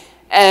things,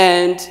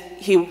 and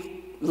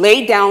he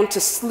laid down to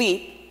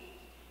sleep,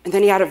 and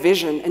then he had a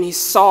vision, and he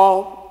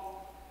saw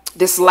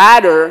this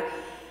ladder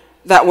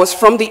that was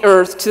from the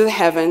earth to the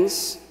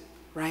heavens,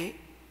 right?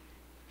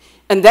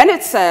 And then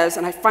it says,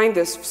 and I find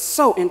this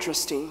so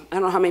interesting, I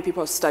don't know how many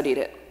people have studied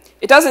it.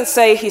 It doesn't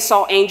say he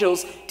saw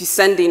angels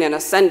descending and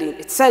ascending.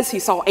 It says he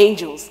saw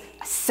angels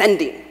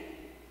ascending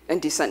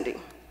and descending,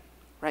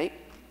 right?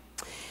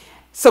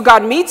 So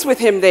God meets with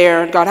him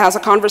there. God has a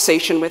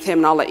conversation with him,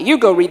 and I'll let you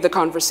go read the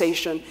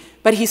conversation.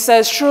 But he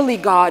says, surely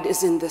God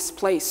is in this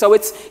place. So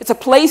it's a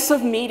place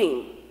of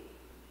meeting.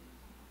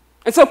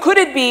 And so could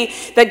it be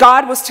that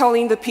God was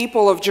telling the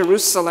people of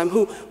Jerusalem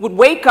who would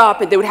wake up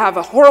and they would have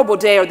a horrible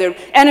day, or their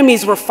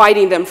enemies were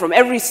fighting them from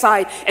every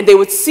side, and they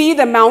would see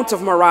the Mount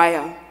of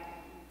Moriah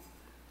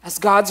as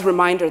God's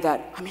reminder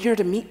that I'm here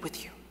to meet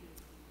with you.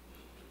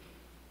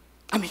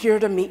 I'm here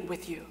to meet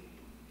with you,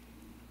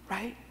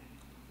 right?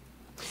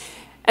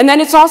 And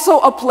then it's also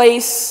a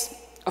place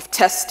of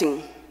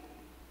testing.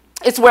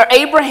 It's where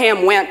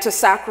Abraham went to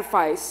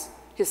sacrifice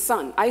his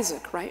son,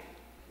 Isaac, right?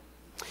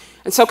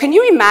 And so can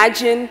you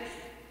imagine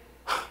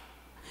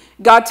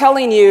God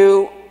telling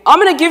you, I'm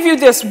going to give you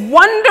this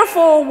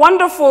wonderful,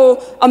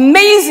 wonderful,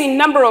 amazing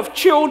number of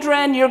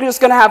children. You're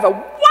just going to have a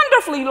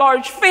wonderfully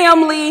large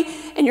family.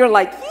 And you're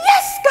like,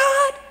 yes,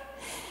 God.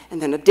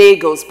 And then a day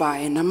goes by,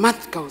 and a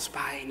month goes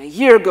by, and a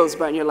year goes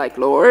by, and you're like,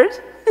 Lord,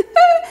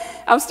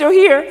 I'm still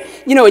here.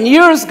 You know, and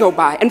years go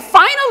by. And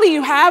finally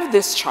you have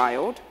this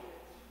child.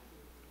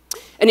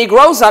 And he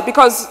grows up,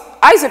 because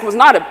Isaac was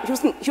not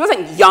he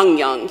wasn't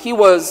young. He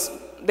was,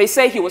 they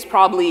say he was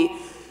probably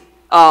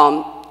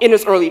in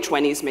his early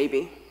 20s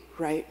maybe,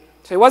 right?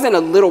 So he wasn't a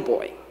little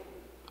boy.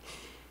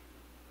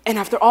 And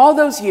after all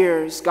those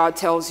years, God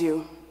tells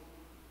you,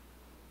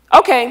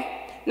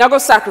 okay, now go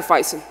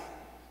sacrifice him.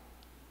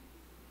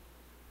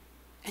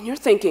 And you're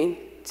thinking,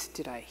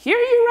 did I hear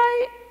you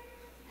right?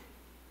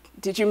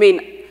 Did you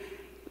mean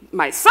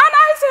my son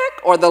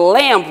Isaac or the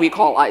lamb we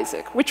call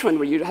Isaac? Which one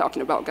were you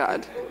talking about,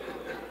 God?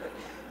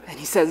 And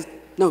he says,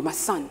 no, my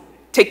son.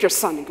 Take your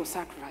son and go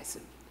sacrifice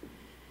him.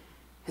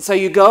 And so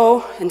you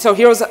go, and so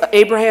here's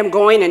Abraham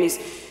going, and he's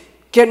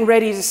getting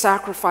ready to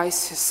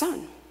sacrifice his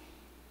son.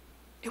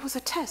 It was a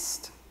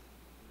test.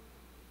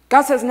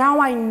 God says, now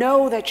I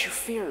know that you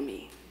fear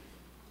me.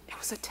 It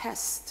was a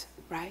test,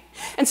 right?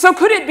 And so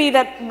could it be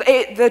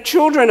that the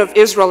children of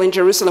Israel in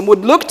Jerusalem would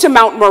look to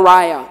Mount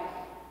Moriah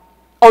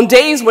on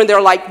days when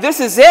they're like, this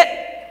is it.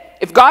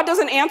 If God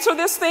doesn't answer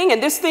this thing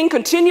and this thing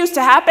continues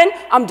to happen,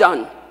 I'm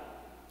done.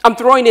 I'm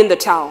throwing in the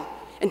towel.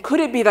 And could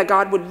it be that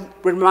God would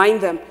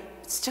remind them,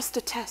 it's just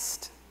a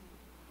test,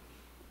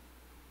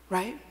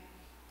 right?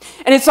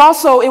 And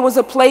it was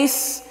a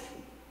place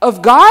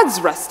of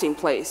God's resting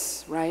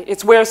place, right?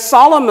 It's where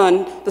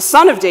Solomon, the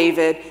son of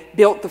David,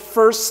 built the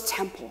first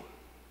temple.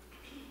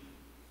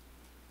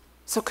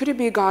 So could it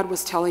be God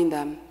was telling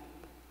them,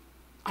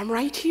 I'm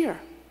right here,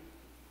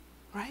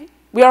 right?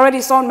 We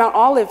already saw on Mount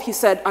Olive, he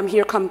said, I'm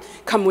here, come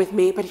with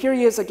me. But here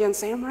he is again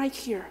saying, I'm right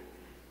here.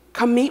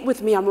 Come meet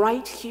with me, I'm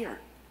right here,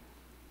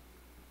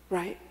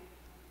 right?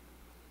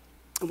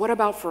 And what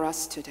about for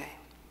us today?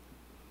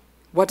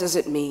 What does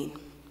it mean?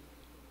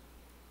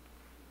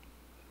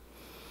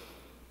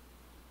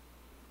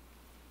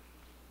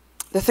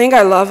 The thing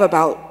I love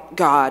about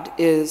God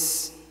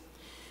is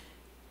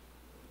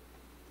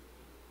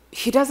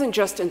he doesn't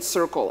just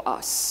encircle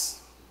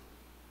us.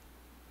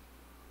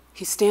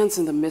 He stands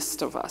in the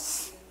midst of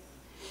us.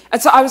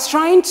 And so I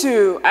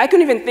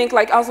couldn't even think,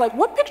 I was like,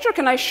 what picture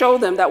can I show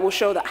them that will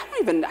show that? I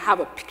don't even have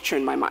a picture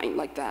in my mind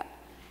like that.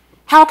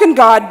 How can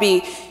God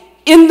be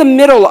in the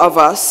middle of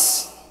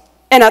us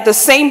and at the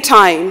same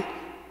time,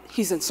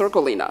 he's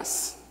encircling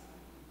us?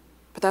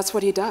 But that's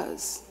what he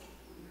does,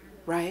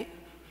 right?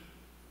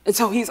 And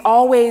so he's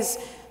always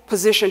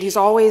positioned, he's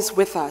always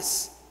with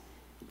us.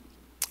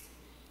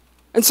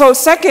 And so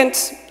 2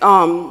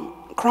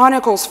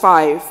 Chronicles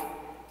 5,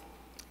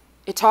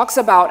 it talks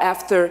about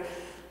after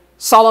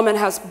Solomon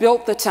has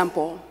built the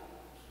temple.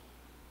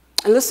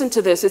 And listen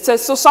to this. It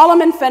says, so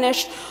Solomon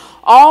finished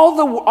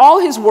all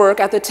his work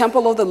at the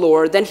temple of the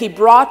Lord. Then he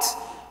brought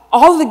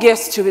all the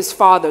gifts to his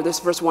father, this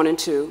verse 1 and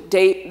 2,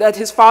 that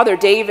his father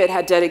David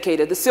had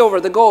dedicated, the silver,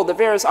 the gold, the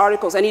various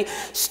articles, and he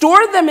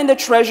stored them in the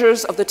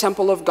treasures of the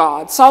temple of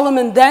God.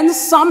 Solomon then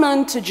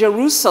summoned to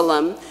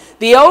Jerusalem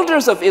the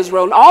elders of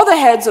Israel and all the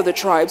heads of the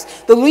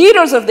tribes, the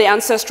leaders of the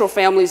ancestral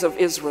families of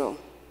Israel.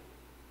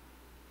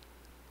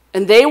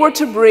 And they were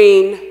to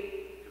bring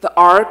the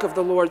ark of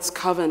the Lord's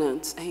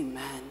covenant,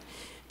 amen,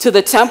 to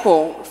the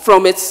temple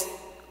from its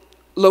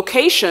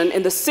location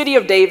in the city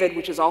of David,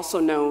 which is also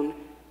known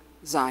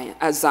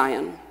as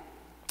Zion.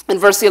 In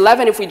verse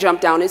 11, if we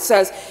jump down, it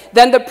says,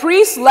 then the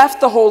priests left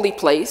the holy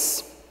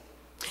place.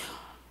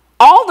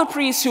 All the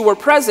priests who were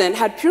present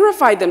had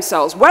purified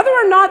themselves, whether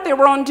or not they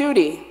were on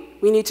duty.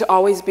 We need to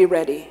always be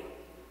ready.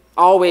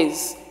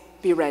 Always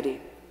be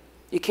ready.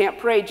 You can't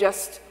pray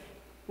just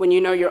when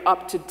you know you're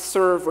up to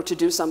serve or to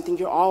do something.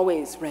 You're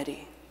always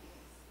ready.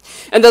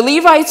 And the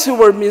Levites who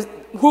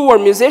were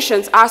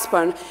musicians,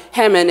 Aspan,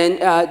 Heman, and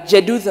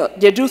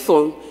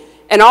Jeduthun,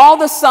 and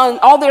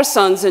all their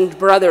sons and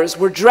brothers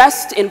were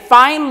dressed in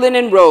fine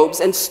linen robes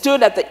and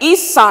stood at the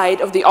east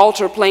side of the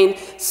altar playing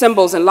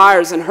cymbals and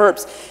lyres and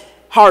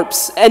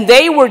harps. And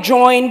they were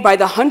joined by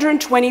the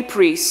 120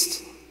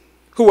 priests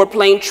who were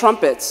playing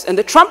trumpets. And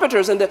the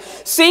trumpeters and the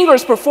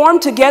singers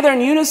performed together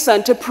in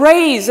unison to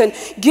praise and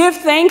give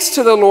thanks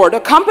to the Lord,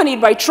 accompanied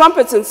by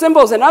trumpets and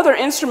cymbals and other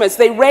instruments.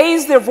 They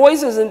raised their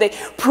voices and they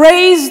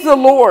praised the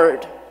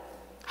Lord.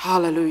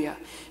 Hallelujah.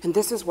 And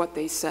this is what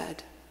they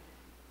said.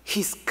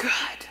 He's good.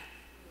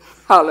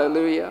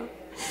 Hallelujah.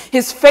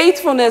 His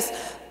faithful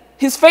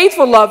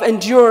love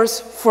endures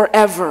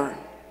forever.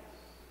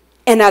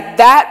 And at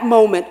that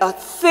moment, a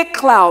thick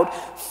cloud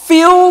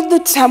filled the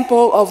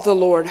temple of the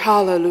Lord.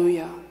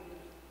 Hallelujah.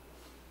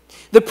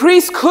 The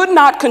priests could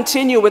not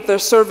continue with their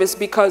service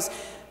because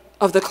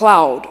of the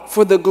cloud,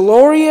 for the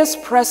glorious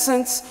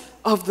presence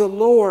of the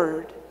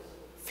Lord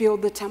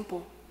filled the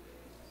temple.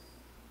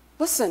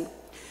 Listen,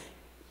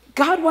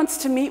 God wants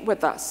to meet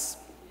with us.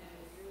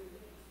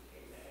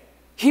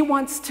 He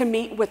wants to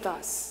meet with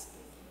us.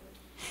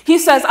 He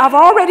says, I've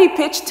already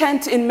pitched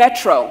tent in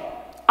Metro.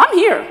 I'm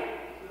here.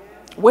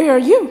 Where are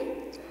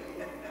you?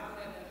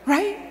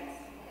 Right?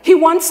 He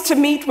wants to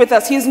meet with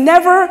us. He's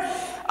never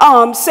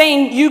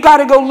saying, you got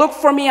to go look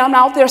for me. I'm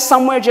out there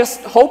somewhere.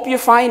 Just hope you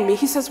find me.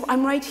 He says,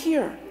 I'm right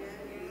here.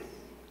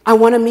 I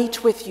want to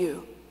meet with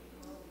you.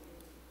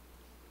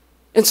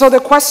 And so the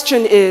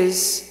question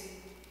is,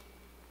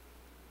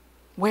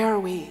 where are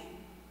we?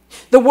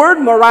 The word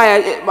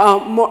Moriah,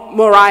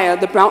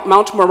 the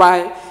Mount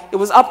Moriah, it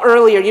was up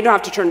earlier. You don't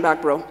have to turn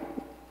back, bro.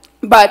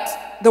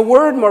 But the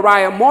word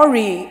Moriah,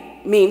 Mori,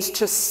 means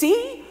to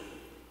see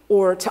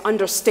or to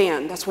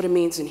understand. That's what it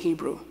means in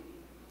Hebrew.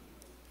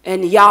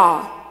 And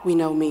Yah, we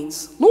know,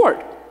 means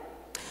Lord.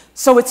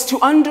 So it's to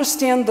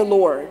understand the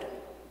Lord.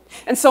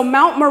 And so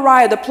Mount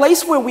Moriah, the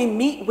place where we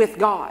meet with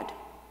God,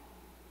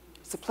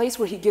 it's a place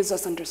where he gives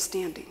us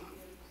understanding.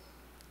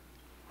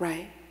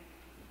 Right?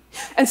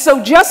 And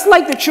so just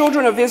like the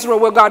children of Israel,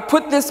 where God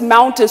put this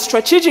mountain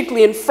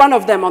strategically in front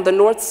of them on the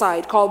north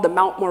side called the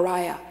Mount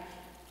Moriah,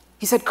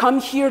 he said, come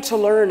here to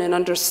learn and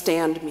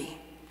understand me.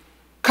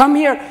 Come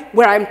here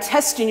where I'm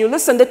testing you.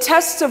 Listen, the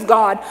tests of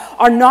God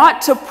are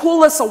not to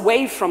pull us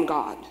away from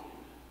God.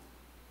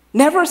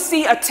 Never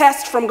see a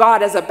test from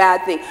God as a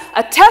bad thing.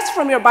 A test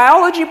from your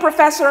biology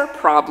professor,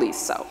 probably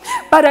so.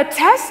 But a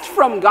test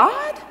from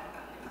God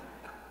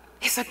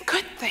is a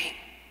good thing,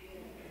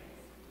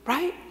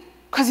 right?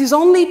 Because he's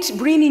only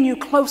bringing you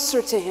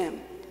closer to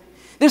him.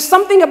 There's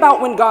something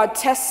about when God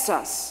tests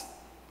us.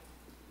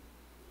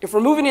 If we're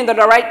moving in the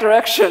right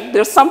direction,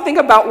 there's something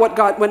about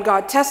when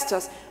God tests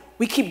us.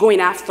 we keep going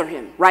after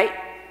him, right?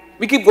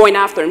 We keep going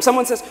after him.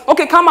 Someone says,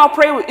 okay, come, I'll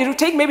pray. It'll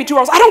take maybe 2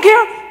 hours. I don't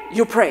care.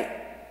 You pray.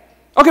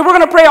 Okay, we're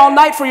going to pray all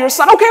night for your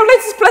son. Okay,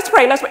 let's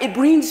pray. Let's pray. It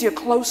brings you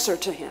closer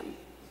to him,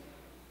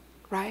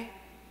 right?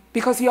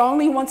 Because he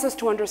only wants us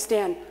to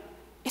understand,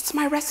 it's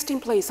my resting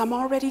place. I'm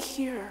already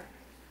here,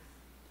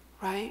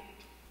 right?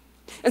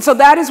 And so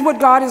that is what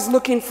God is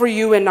looking for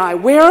you and I.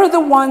 Where are the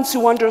ones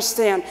who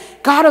understand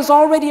God has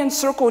already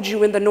encircled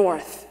you in the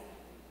north?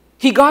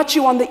 He got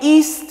you on the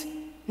east.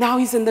 Now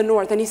he's in the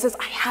north. And he says,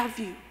 I have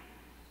you.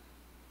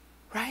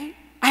 Right?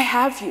 I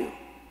have you.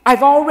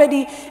 I've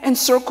already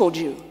encircled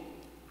you.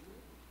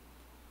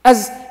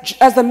 As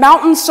the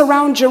mountains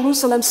surround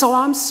Jerusalem, so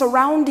I'm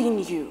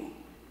surrounding you.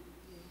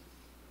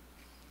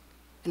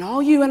 And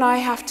all you and I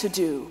have to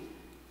do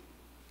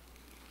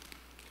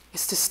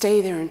is to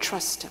stay there and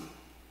trust him.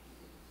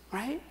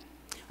 Right?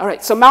 All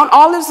right, so Mount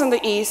Olive's in the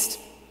east,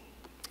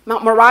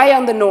 Mount Moriah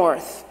in the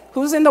north.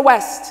 Who's in the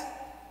west?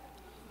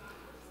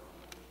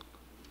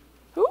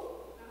 Who?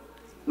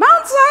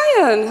 Mount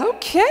Zion.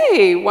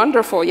 Okay,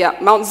 wonderful. Yeah,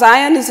 Mount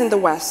Zion is in the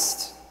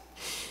west.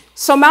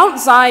 So Mount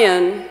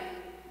Zion,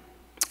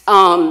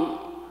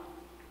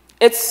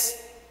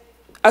 it's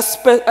a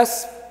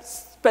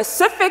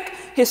specific,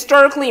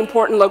 historically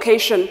important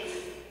location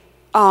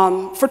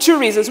for 2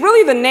 reasons.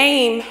 Really, the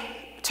name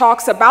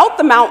talks about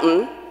the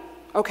mountain,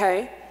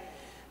 okay,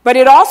 but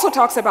it also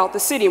talks about the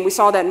city, and we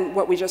saw that in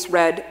what we just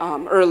read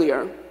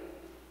earlier.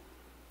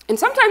 And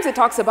sometimes it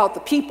talks about the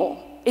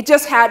people. It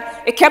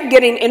kept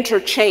getting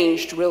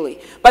interchanged,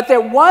 really. But there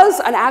is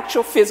an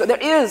actual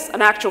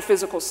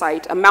physical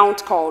site, a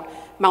mount called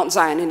Mount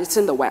Zion, and it's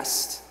in the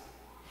west.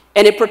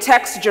 And it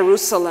protects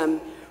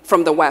Jerusalem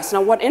from the west.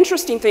 Now, what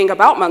interesting thing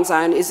about Mount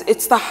Zion is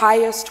it's the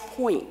highest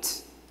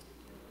point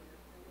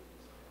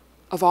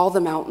of all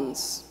the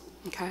mountains,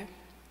 okay?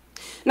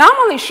 Now, I'm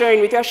only sharing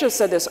with you, I should have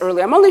said this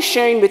earlier, I'm only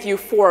sharing with you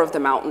 4 of the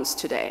mountains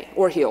today,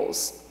 or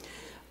hills.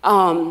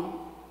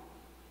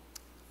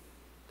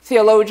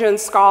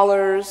 Theologians,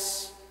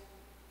 scholars,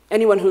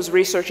 anyone who's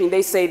researching,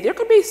 they say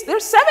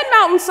there's 7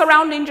 mountains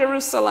surrounding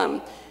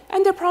Jerusalem,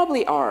 and there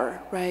probably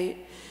are, right?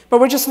 But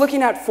we're just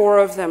looking at 4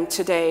 of them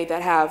today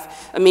that have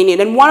a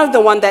meaning, and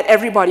one that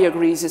everybody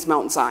agrees is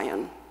Mount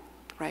Zion,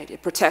 right?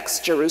 It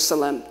protects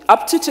Jerusalem.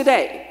 Up to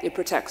today, it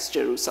protects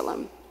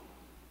Jerusalem.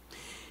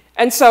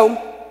 And so,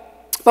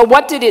 but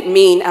what did it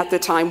mean at the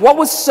time? What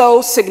was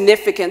so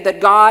significant that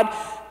God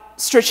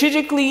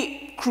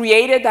strategically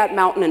created that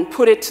mountain and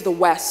put it to the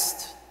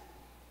west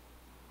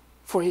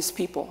for his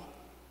people?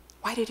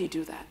 Why did he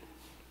do that?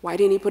 Why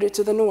didn't he put it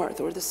to the north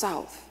or the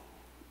south?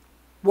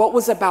 What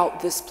was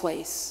about this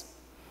place?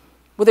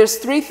 Well, there's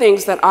 3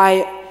 things that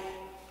I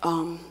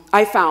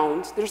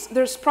found.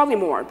 There's probably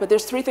more, but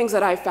there's 3 things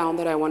that I found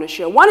that I want to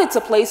share. One, it's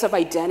a place of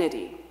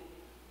identity.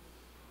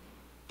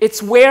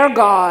 It's where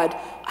God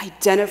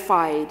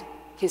identified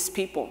his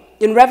people.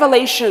 In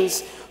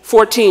Revelations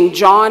 14,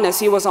 John, as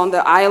he was on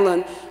the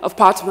island of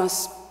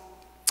Patmos,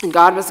 and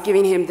God was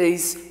giving him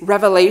these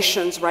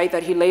revelations, right,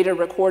 that he later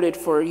recorded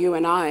for you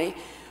and I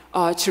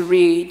to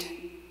read.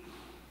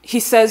 He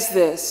says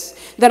this,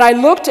 "Then I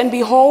looked, and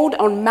behold,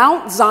 on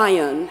Mount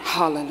Zion,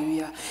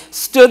 hallelujah,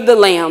 stood the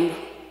Lamb,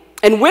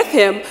 and with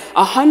him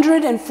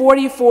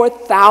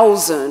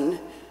 144,000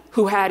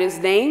 who had his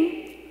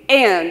name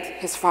and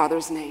his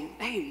Father's name."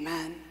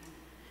 Amen.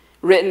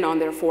 Written on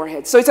their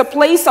foreheads. So it's a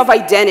place of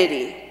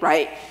identity,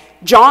 right?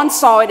 John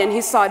saw it, and he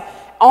saw it.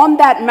 On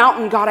that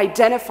mountain, God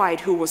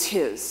identified who was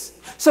his.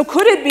 So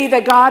could it be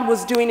that God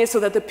was doing it so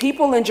that the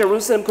people in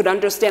Jerusalem could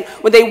understand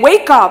when they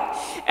wake up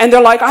and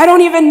they're like, I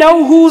don't even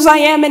know whose I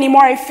am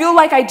anymore. I feel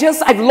like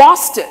I've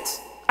lost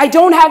it. I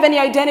don't have any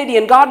identity.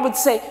 And God would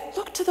say,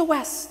 look to the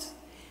west.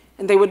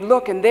 And they would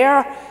look, and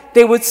there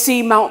they would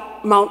see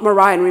Mount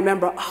Moriah and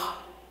remember,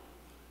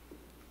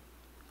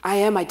 I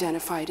am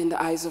identified in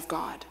the eyes of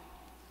God,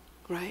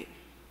 right?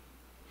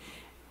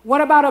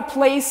 What about a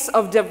place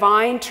of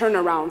divine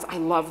turnarounds? I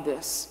love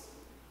this.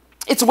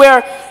 It's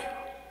where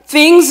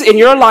things in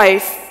your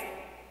life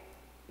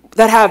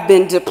that have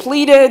been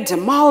depleted,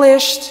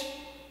 demolished,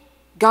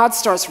 God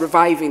starts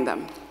reviving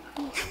them.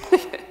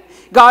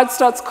 God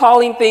starts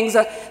calling things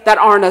that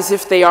aren't as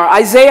if they are.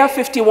 Isaiah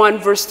 51,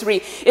 verse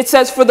 3, it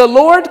says, "For the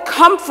Lord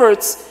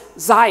comforts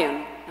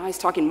Zion." Now he's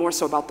talking more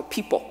so about the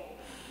people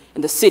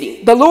and the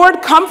city. "The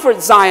Lord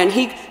comforts Zion.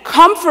 He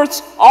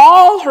comforts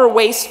all her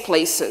waste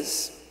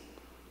places.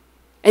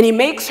 And he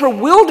makes her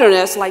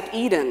wilderness like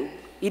Eden."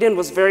 Eden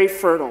was very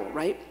fertile,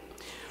 right?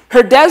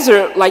 "Her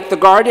desert like the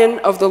garden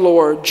of the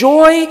Lord.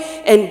 Joy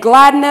and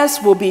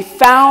gladness will be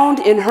found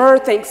in her,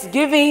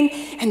 thanksgiving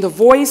and the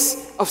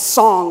voice of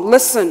song."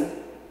 Listen,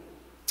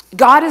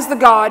 God is the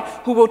God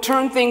who will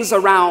turn things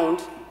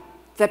around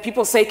that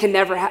people say can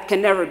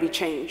never be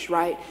changed,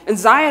 right? And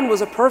Zion was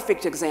a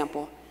perfect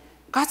example.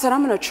 God said,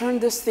 I'm going to turn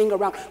this thing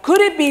around.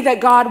 Could it be that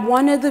God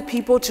wanted the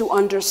people to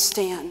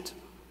understand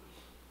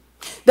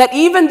that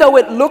even though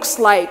it looks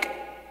like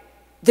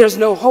there's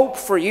no hope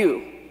for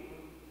you,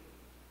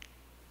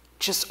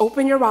 just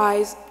open your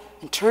eyes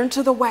and turn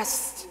to the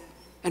west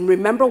and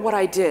remember what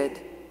I did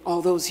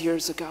all those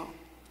years ago.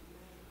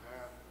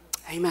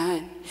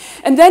 Amen.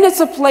 And then it's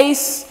a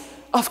place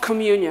of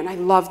communion. I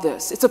love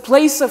this. It's a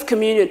place of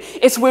communion.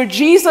 It's where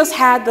Jesus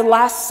had the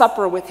Last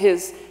Supper with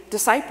his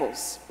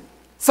disciples.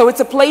 So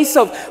it's a place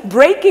of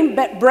breaking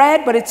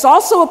bread, but it's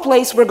also a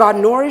place where God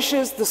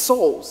nourishes the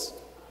souls.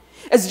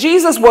 As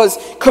Jesus was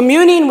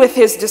communing with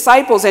his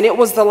disciples, and it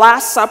was the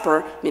Last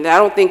Supper, I mean, I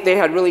don't think they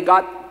had really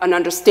got an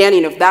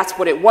understanding of that's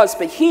what it was,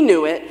 but he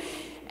knew it.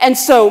 And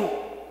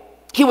so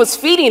he was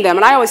feeding them,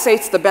 and I always say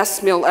it's the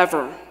best meal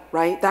ever,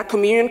 right? That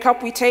communion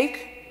cup we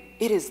take,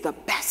 it is the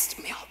best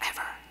meal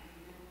ever.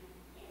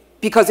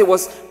 Because it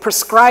was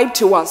prescribed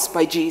to us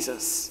by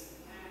Jesus.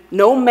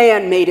 No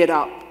man made it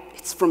up.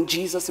 It's from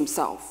Jesus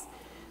himself.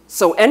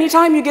 So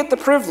anytime you get the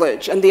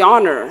privilege and the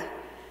honor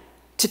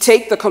to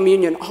take the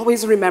communion,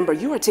 always remember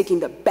you are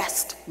taking the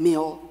best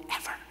meal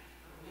ever.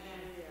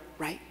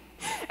 Right?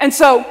 And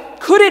so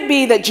could it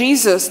be that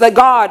Jesus, that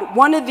God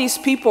wanted these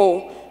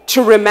people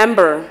to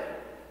remember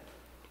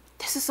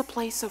this is a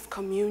place of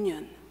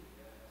communion?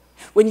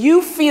 When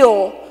you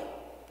feel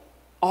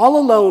all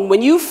alone,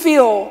 when you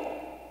feel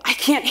I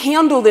can't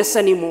handle this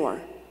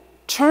anymore,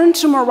 turn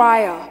to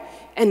Moriah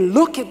and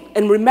look at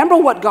and remember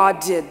what God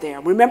did there.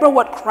 Remember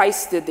what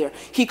Christ did there.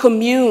 He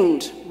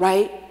communed,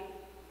 right?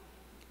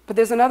 But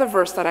there's another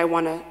verse that I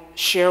want to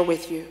share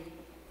with you.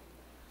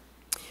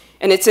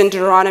 And it's in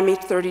Deuteronomy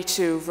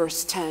 32,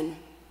 verse 10.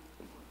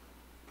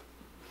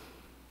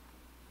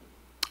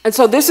 And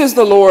so this is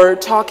the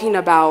Lord talking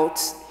about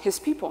his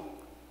people,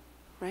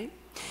 right?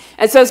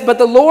 It says, but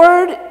the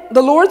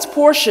Lord's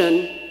portion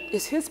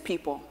is his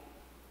people.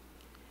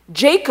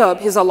 Jacob,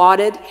 his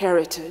allotted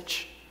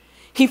heritage.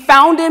 He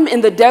found him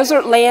in the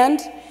desert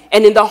land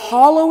and in the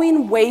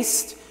hollowing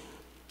waste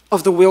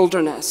of the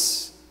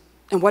wilderness.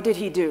 And what did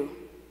he do?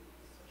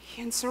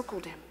 He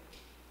encircled him.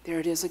 There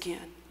it is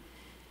again.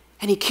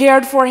 And he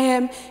cared for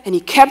him, and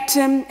he kept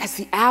him as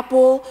the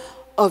apple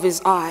of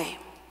his eye.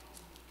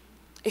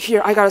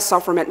 Here, I got to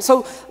stop for a minute.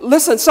 So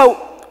listen, so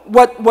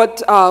what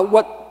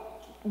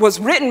was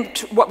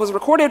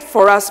recorded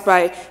for us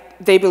by,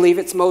 they believe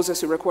it's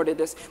Moses who recorded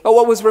this, but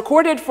what was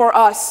recorded for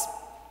us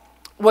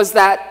was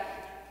that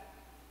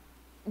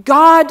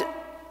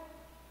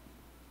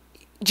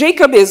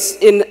Jacob is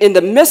in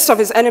the midst of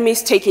his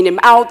enemies, taking him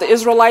out. The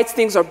Israelites,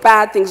 things are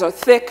bad, things are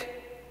thick.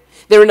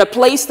 They're in a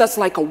place that's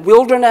like a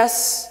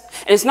wilderness.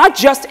 And it's not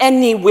just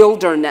any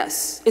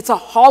wilderness. It's a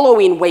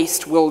hollowing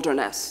waste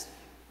wilderness,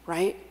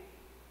 right?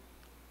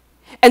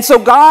 And so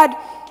God,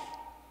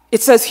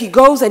 it says he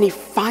goes and he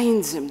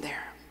finds him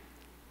there,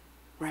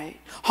 right?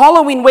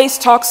 Hollowing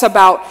waste talks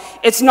about,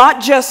 it's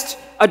not just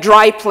a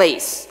dry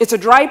place. It's a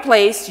dry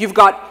place. You've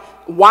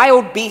got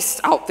wild beasts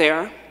out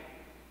there.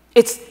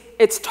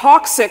 It's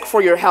toxic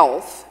for your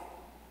health.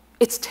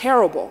 It's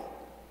terrible.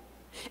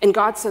 And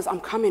God says, I'm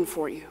coming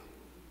for you.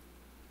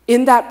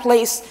 In that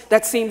place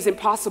that seems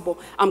impossible,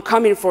 I'm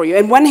coming for you.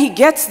 And when he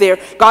gets there,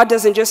 God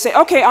doesn't just say,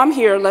 okay, I'm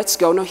here, let's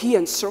go. No, he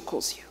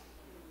encircles you.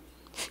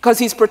 Because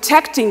he's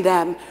protecting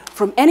them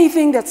from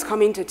anything that's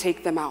coming to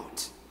take them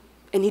out.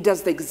 And he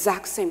does the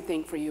exact same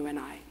thing for you and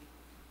I.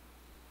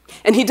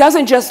 And he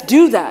doesn't just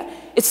do that.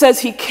 It says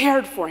he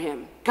cared for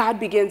him. God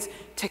begins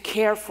to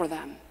care for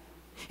them.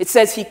 It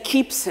says he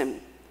keeps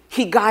him.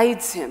 He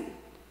guides him.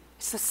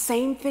 It's the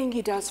same thing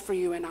he does for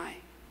you and I.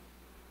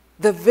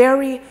 The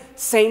very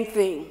same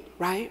thing,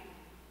 right?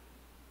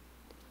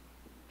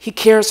 He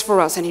cares for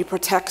us and he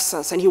protects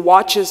us and he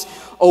watches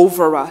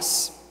over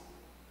us.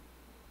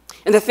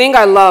 And the thing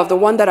I love, the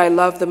one that I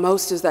love the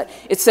most is that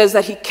it says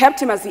that he kept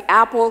him as the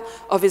apple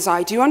of his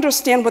eye. Do you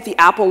understand what the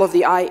apple of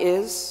the eye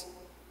is?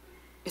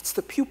 It's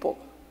the pupil.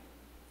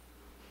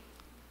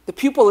 The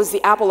pupil is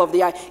the apple of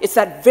the eye. It's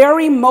that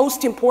very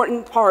most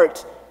important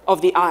part of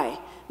the eye.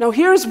 Now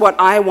here's what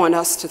I want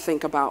us to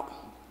think about,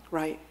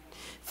 right?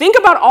 Think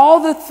about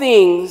all the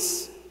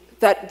things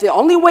that the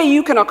only way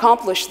you can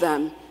accomplish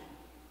them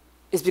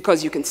is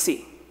because you can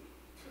see.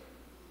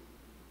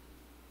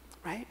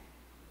 Right?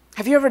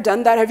 Have you ever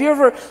done that? Have you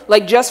ever,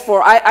 like just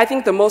for, I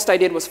think the most I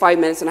did was 5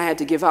 minutes and I had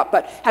to give up.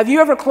 But have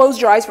you ever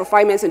closed your eyes for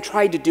 5 minutes and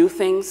tried to do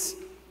things?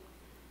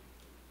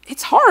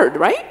 It's hard,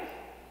 right?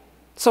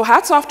 So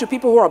hats off to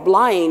people who are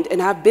blind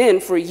and have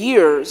been for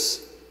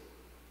years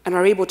and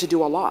are able to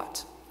do a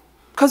lot.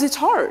 Because it's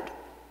hard.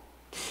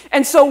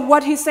 And so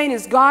what he's saying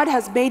is God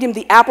has made him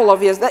the apple of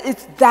his, that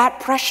it's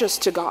that precious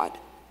to God.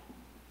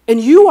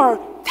 And you are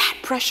that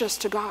precious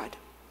to God.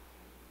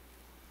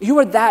 You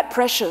are that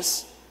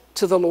precious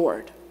to the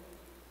Lord,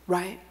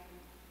 right?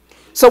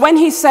 So when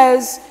he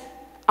says,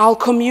 I'll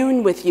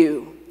commune with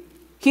you,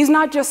 he's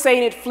not just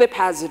saying it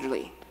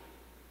flip-haphazardly.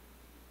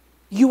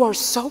 You are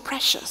so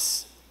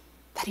precious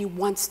that he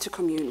wants to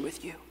commune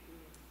with you.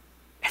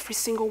 Every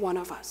single one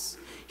of us.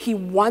 He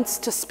wants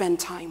to spend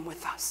time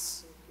with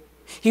us.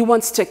 He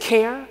wants to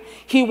care.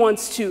 He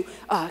wants to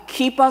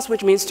keep us,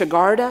 which means to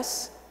guard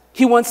us.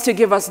 He wants to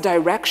give us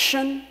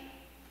direction.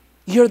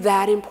 You're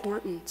that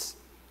important.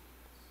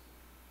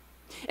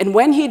 And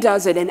when he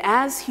does it, and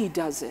as he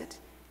does it,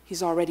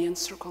 he's already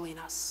encircling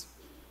us.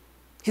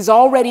 He's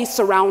already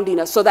surrounding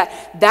us so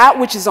that that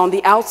which is on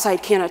the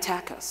outside can't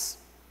attack us.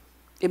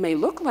 It may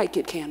look like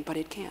it can, but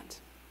it can't,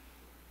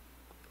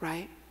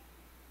 right?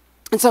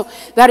 And so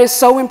that is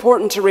so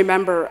important to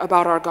remember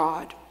about our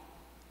God.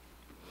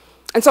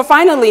 And so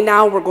finally,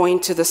 now we're going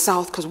to the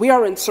south because we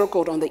are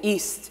encircled on the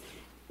east.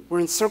 We're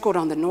encircled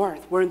on the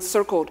north. We're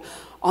encircled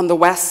on the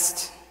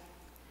west.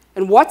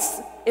 And what's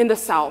in the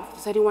south?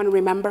 Does anyone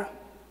remember?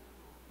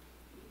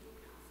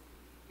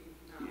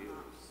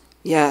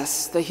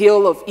 Yes, the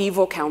hill of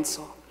evil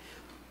counsel.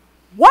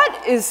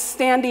 What is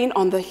standing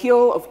on the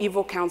hill of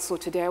evil counsel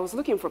today? I was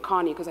looking for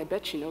Connie because I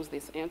bet she knows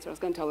this answer. I was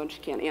going to tell her she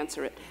can't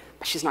answer it,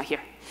 but she's not here.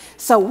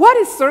 So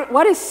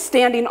what is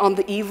standing on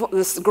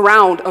this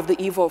ground of the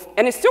evil?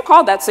 And it's still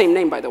called that same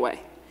name, by the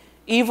way.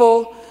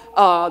 Evil,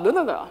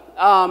 the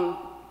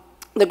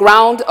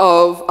ground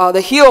of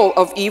the hill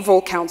of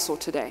evil counsel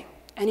today.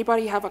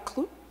 Anybody have a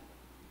clue?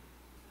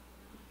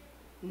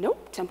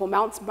 Nope. Temple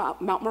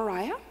Mount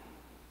Moriah.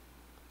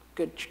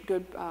 Good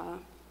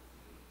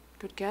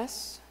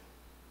guess.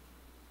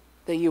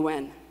 The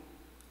UN.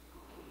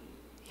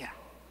 Yeah.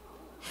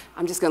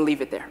 I'm just going to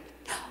leave it there.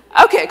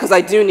 Okay, because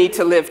I do need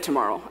to live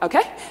tomorrow,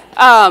 okay?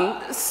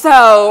 It's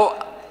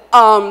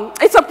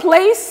a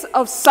place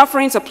of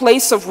suffering, it's a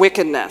place of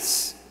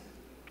wickedness.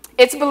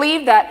 It's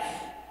believed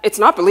that, it's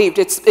not believed,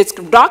 it's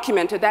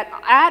documented that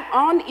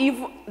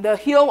the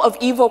hill of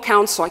evil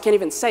counsel, I can't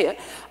even say it,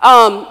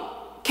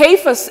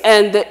 Caiaphas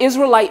and the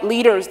Israelite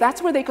leaders,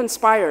 that's where they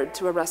conspired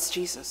to arrest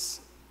Jesus.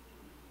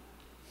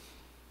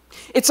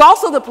 It's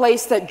also the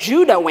place that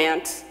Judah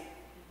went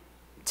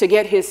to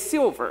get his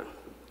silver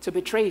to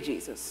betray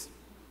Jesus.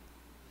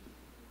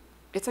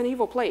 It's an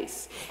evil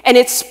place. And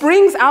it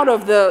springs out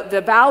of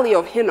the Valley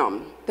of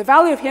Hinnom. The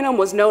Valley of Hinnom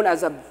was known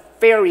as a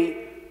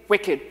very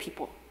wicked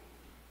people.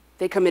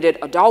 They committed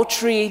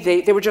adultery.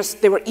 They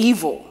were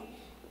evil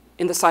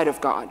in the sight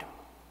of God.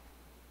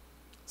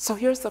 So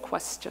here's the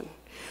question.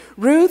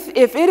 Ruth,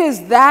 if it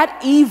is that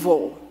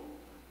evil,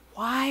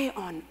 why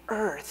on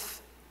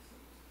earth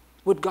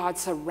would God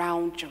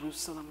surround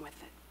Jerusalem with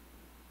it?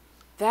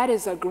 That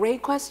is a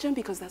great question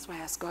because that's why I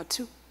asked God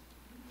too.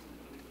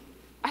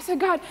 I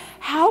said, God,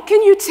 how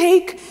can you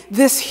take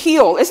this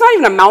hill? It's not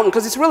even a mountain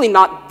because it's really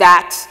not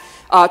that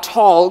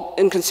tall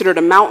and considered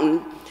a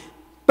mountain.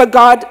 But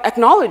God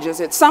acknowledges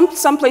it.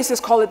 Some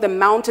places call it the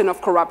mountain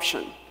of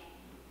corruption.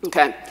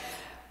 Okay.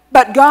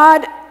 But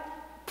God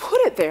put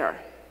it there.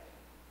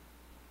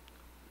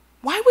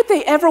 Why would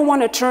they ever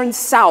want to turn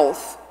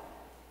south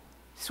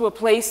to a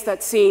place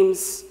that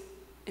seems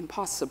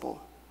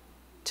impossible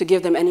to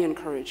give them any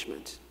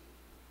encouragement?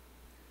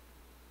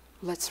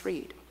 Let's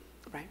read,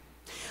 right?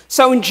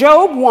 So in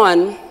Job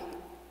 1,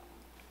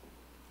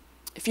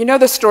 if you know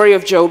the story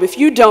of Job, if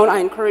you don't, I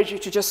encourage you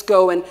to just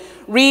go and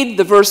read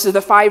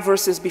the 5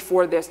 verses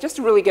before this, just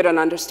to really get an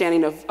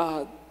understanding of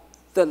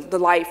the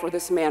life of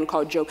this man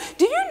called Job.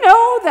 Do you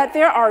know that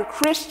there are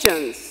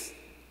Christians,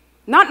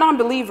 not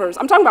non-believers,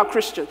 I'm talking about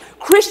Christians.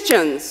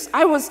 Christians,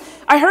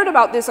 I heard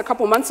about this a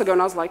couple months ago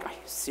and I was like, are you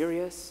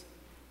serious?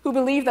 Who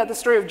believe that the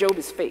story of Job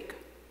is fake.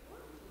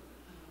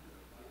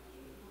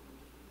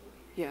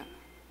 Yeah.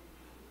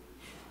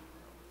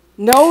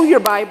 Know your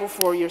Bible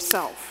for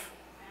yourself.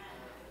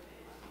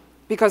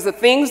 Because the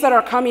things that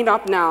are coming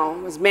up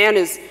now, as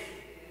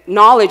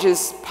knowledge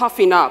is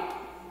puffing up,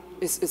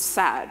 is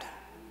sad.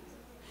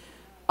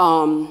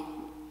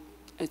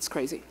 It's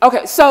crazy.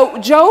 Okay, so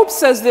Job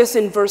says this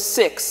in verse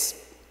 6.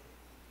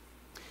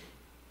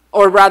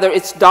 Or rather,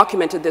 it's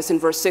documented this in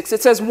verse 6.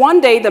 It says, one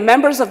day the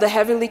members of the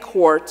heavenly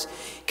court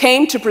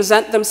came to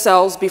present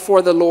themselves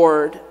before the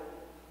Lord,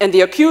 and the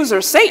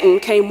accuser,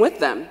 Satan, came with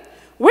them.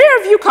 Where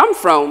have you come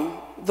from?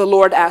 The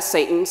Lord asked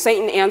Satan.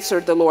 Satan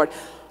answered the Lord,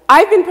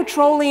 I've been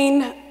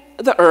patrolling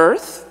the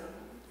earth.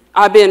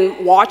 I've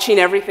been watching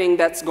everything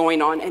that's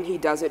going on, and he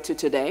does it to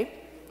today.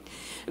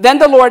 Then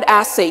the Lord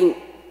asked Satan,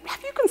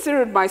 have you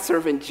considered my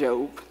servant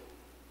Job?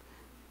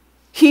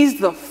 He's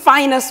the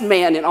finest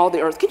man in all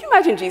the earth. Can you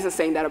imagine Jesus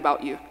saying that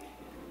about you?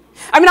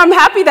 I mean, I'm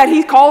happy that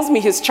he calls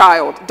me his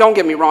child. Don't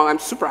get me wrong, I'm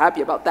super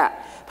happy about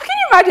that. But can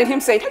you imagine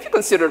him saying, have you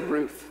considered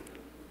Ruth?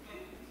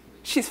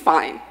 She's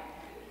fine,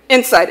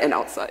 inside and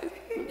outside.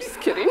 I'm just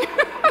kidding.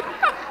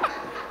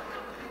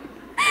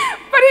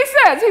 But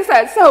he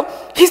says, so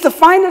he's the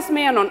finest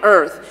man on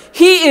earth.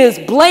 He is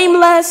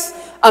blameless,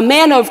 a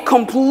man of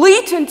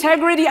complete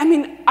integrity. I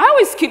mean, I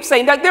always keep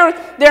saying that there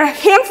are a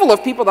handful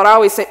of people that I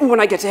always say, when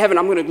I get to heaven,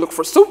 I'm going to look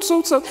for so.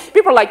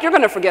 People are like, you're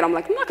going to forget. I'm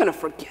like, I'm not going to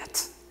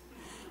forget.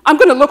 I'm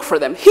going to look for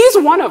them. He's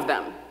one of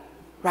them,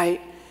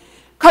 right?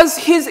 Because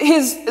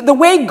the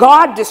way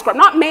God describes,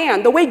 not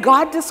man, the way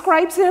God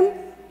describes him,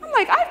 I'm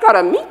like, I've got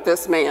to meet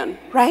this man,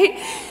 right?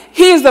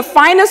 He is the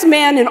finest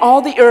man in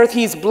all the earth.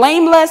 He's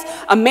blameless,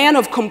 a man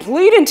of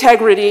complete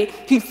integrity.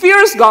 He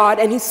fears God,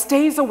 and he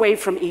stays away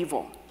from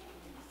evil.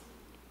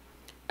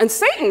 And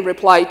Satan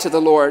replied to the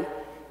Lord,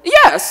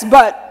 yes,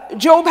 but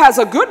Job has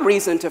a good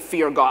reason to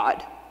fear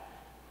God.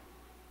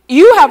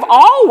 You have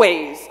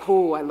always,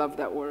 oh, I love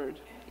that word.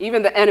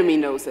 Even the enemy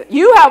knows it.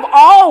 You have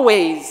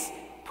always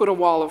put a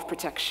wall of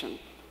protection.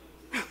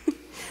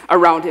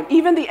 around him.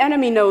 Even the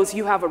enemy knows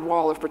you have a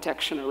wall of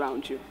protection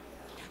around you.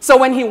 So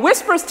when he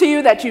whispers to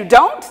you that you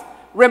don't,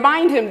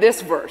 remind him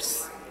this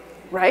verse,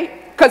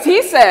 right? Because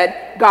he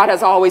said God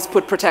has always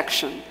put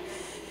protection.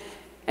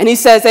 And he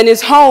says, and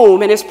his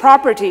home and his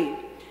property,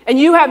 and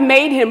you have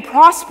made him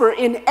prosper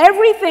in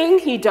everything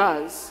he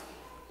does.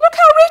 Look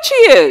how rich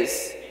he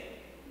is.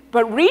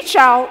 But reach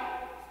out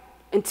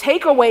and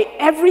take away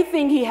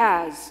everything he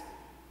has,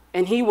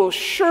 and he will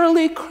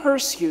surely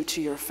curse you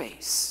to your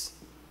face.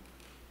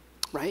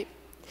 Right?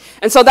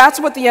 And so that's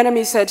what the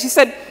enemy said. He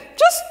said,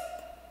 just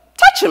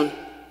touch him.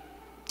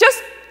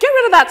 Just get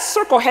rid of that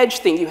circle hedge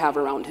thing you have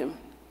around him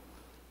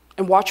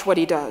and watch what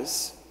he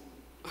does.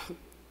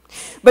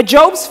 But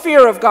Job's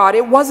fear of God,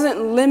 it wasn't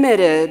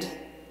limited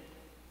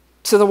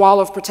to the wall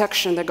of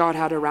protection that God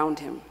had around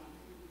him,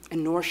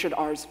 and nor should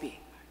ours be.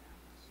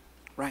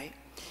 Right?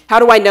 How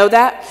do I know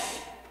that?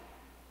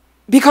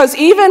 Because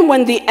even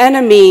when the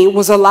enemy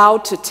was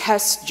allowed to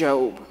test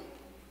Job,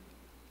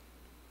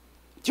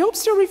 Job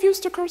still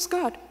refused to curse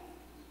God.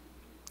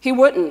 He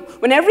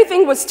wouldn't. When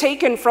everything was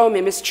taken from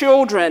him, his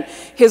children,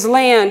 his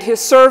land, his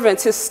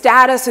servants, his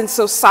status in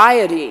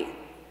society,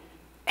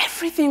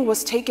 everything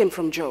was taken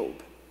from Job.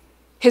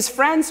 His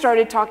friends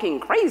started talking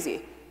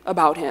crazy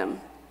about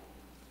him,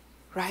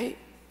 right?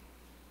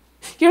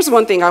 Here's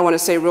one thing I want to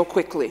say real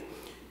quickly.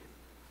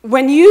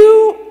 When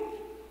you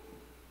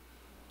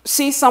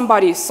see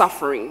somebody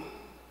suffering,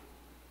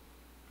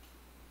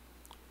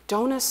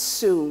 don't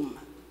assume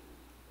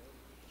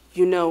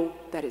you know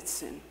that it's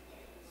sin.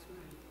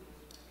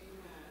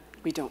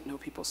 We don't know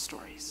people's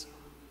stories,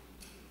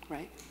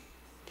 right?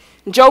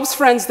 Job's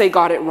friends, they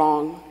got it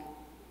wrong.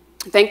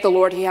 Thank the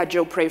Lord he had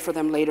Job pray for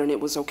them later and it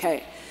was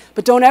okay.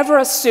 But don't ever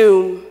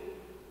assume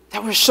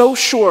that we're so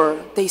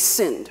sure they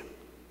sinned.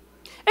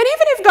 And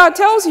even if God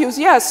tells you,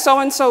 yes,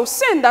 so-and-so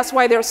sinned, that's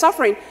why they're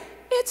suffering,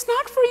 it's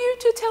not for you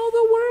to tell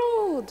the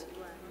world.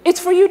 It's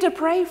for you to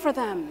pray for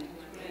them.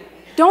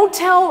 Don't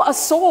tell a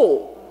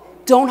soul.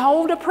 Don't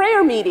hold a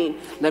prayer meeting.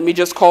 Let me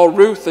just call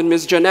Ruth and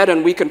Ms. Jeanette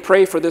and we can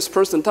pray for this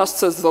person. Thus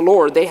says the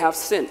Lord, they have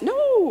sinned.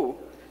 No.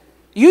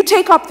 You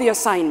take up the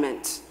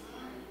assignment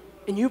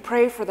and you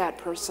pray for that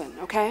person,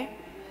 okay?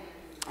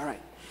 All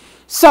right.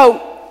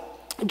 So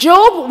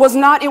Job was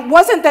not, it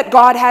wasn't that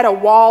God had a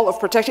wall of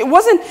protection. It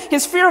wasn't,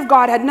 his fear of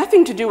God had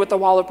nothing to do with the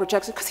wall of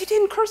protection because he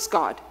didn't curse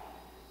God,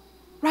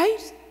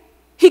 right?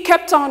 He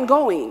kept on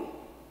going.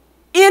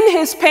 In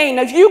his pain,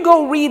 if you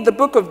go read the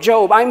book of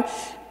Job, I'm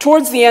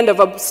towards the end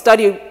of a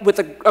study with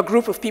a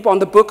group of people on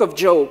the book of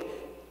Job.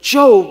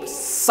 Job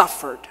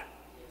suffered.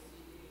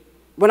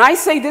 When I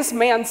say this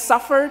man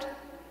suffered,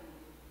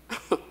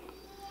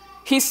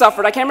 he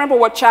suffered. I can't remember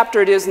what chapter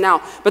it is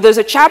now, but there's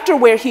a chapter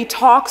where he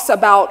talks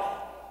about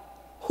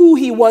who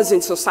he was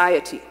in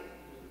society.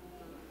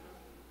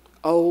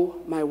 Oh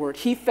my word,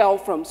 he fell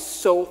from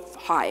so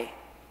high.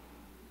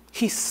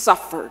 He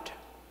suffered,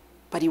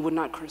 but he would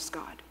not curse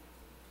God.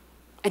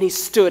 And he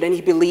stood and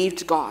he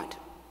believed God.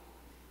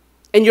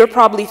 And you're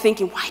probably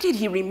thinking, why did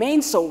he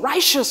remain so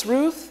righteous,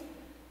 Ruth?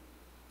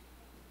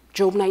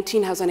 Job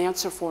 19 has an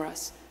answer for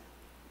us.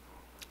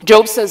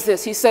 Job says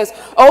this, he says,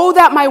 oh,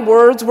 that my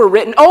words were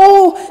written.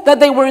 Oh, that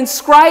they were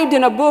inscribed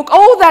in a book.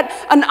 Oh, that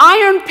an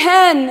iron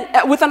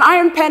pen, with an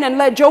iron pen and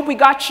lead. Job, we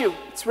got you.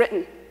 It's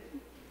written.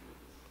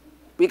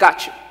 We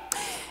got you.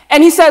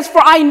 And he says,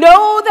 for I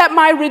know that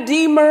my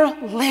Redeemer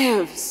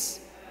lives.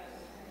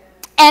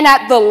 And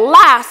at the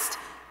last,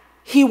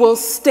 he will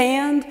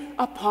stand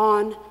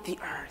upon the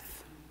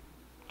earth.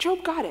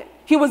 Job got it.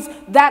 He was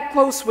that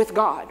close with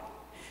God.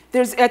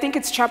 I think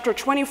it's chapter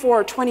 24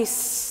 or 20,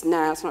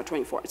 nah, it's not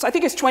 24. I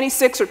think it's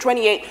 26 or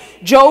 28.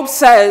 Job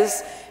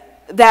says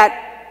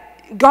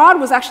that God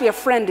was actually a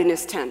friend in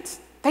his tent.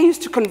 They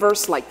used to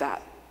converse like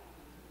that,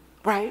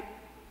 right?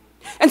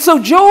 And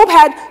so Job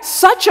had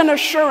such an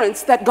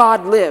assurance that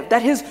God lived,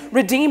 that his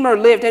Redeemer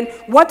lived. And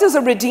what does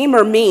a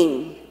Redeemer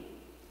mean,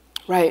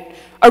 right?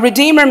 A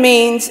Redeemer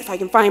means, if I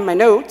can find my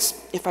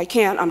notes, if I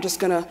can't, I'm just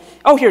going to,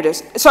 oh, here it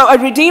is. So a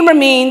Redeemer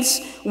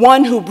means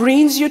one who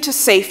brings you to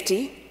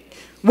safety,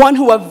 one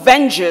who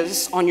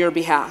avenges on your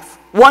behalf,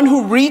 one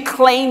who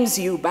reclaims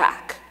you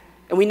back.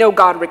 And we know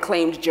God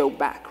reclaimed Job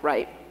back,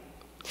 right?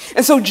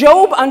 And so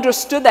Job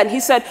understood that. He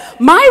said,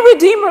 my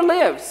Redeemer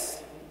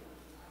lives.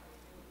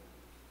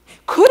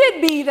 Could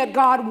it be that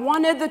God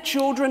wanted the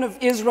children of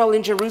Israel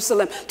in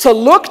Jerusalem to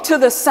look to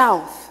the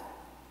south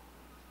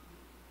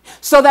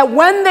so that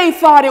when they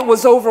thought it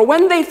was over,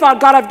 when they thought,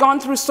 God, I've gone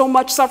through so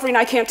much suffering,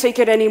 I can't take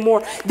it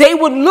anymore, they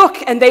would look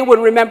and they would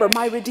remember,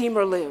 my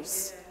Redeemer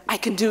lives. I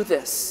can do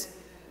this.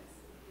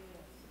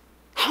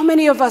 How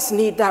many of us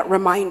need that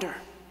reminder?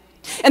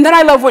 And then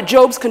I love what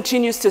Job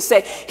continues to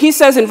say. He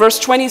says in verse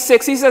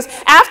 26, he says,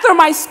 after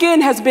my skin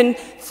has been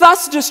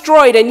thus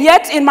destroyed, and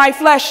yet in my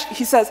flesh,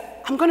 he says,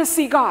 I'm going to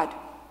see God.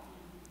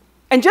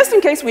 And just in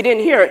case we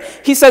didn't hear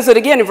it, he says it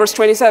again in verse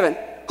 27,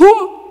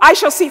 whom I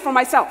shall see for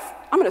myself.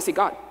 I'm going to see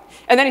God.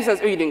 And then he says,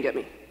 oh, you didn't get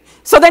me.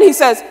 So then he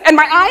says, and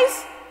my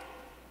eyes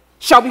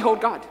shall behold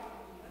God.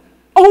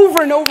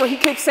 Over and over, he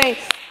keeps saying,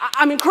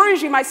 I'm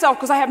encouraging myself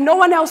because I have no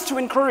one else to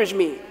encourage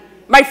me.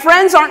 My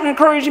friends aren't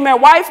encouraging my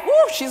wife.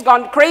 Ooh, she's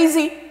gone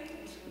crazy.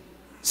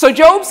 So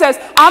Job says,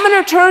 I'm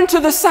going to turn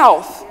to the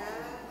south.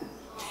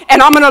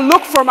 And I'm going to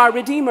look for my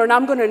Redeemer, and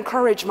I'm going to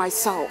encourage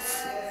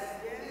myself.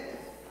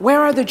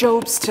 Where are the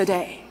Jobs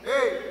today?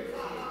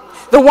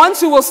 The ones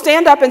who will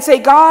stand up and say,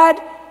 God,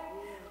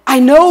 I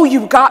know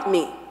you've got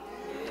me.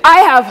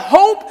 I have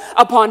hope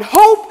upon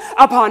hope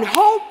upon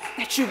hope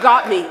that you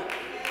got me.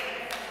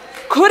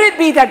 Could it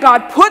be that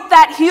God put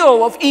that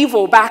hill of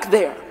evil back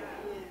there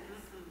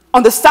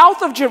on the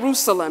south of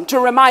Jerusalem to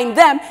remind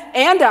them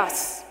and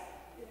us,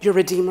 your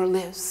Redeemer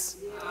lives?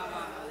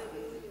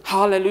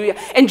 Hallelujah.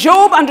 And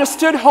Job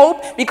understood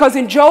hope because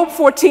in Job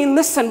 14,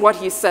 listen what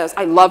he says.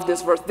 I love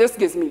this verse. This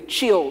gives me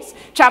chills.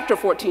 Chapter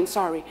 14,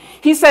 sorry.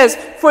 He says,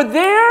 for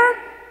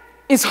there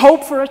is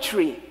hope for a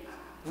tree.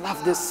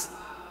 Love this.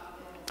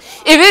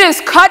 If it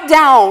is cut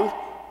down,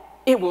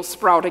 it will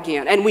sprout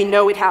again. And we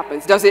know it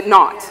happens, does it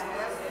not?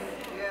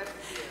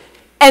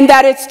 And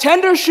that its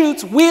tender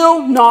shoots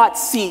will not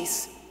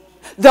cease.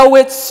 Though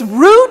its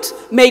root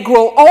may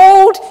grow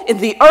old in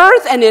the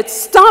earth and its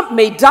stump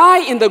may die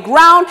in the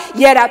ground,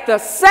 yet at the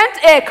scent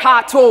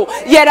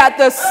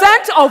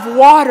of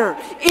water,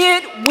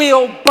 it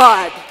will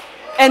bud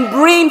and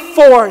bring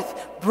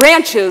forth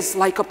branches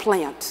like a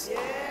plant.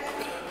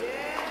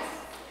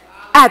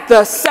 At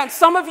the scent,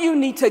 some of you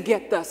need to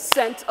get the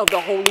scent of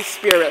the Holy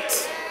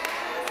Spirit.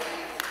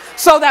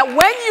 So that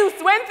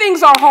when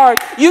things are hard,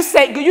 you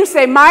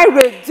say, my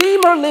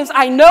Redeemer lives.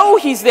 I know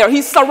he's there.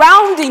 He's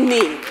surrounding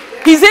me.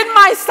 He's in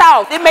my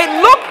south. It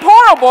may look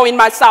horrible in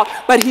my south,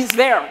 but he's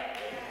there.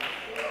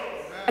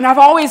 And I've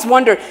always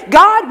wondered,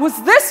 God,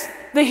 was this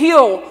the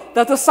hill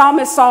that the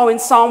psalmist saw in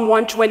Psalm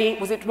 120?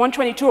 Was it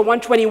 122 or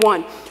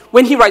 121?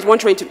 When he writes,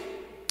 122.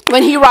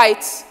 When he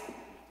writes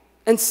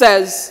and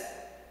says,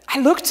 I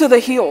look to the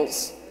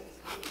hills.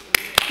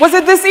 Was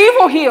it this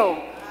evil hill?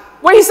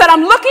 Where he said,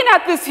 I'm looking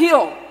at this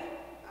hill.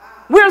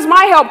 Where's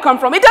my help come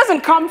from? It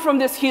doesn't come from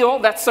this hill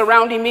that's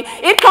surrounding me.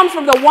 It comes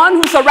from the one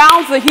who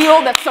surrounds the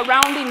hill that's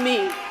surrounding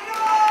me.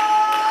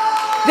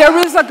 There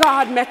is a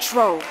God,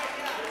 Metro.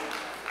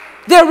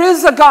 There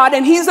is a God,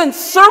 and he's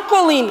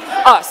encircling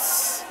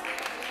us.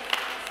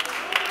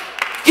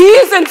 He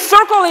is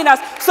encircling us.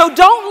 So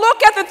don't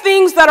look at the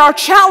things that are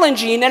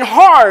challenging and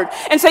hard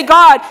and say,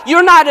 God,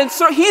 you're not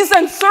encircling. He's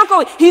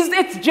encircling.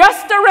 It's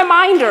just a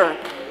reminder.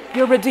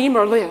 Your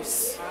Redeemer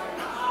lives.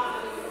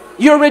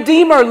 Your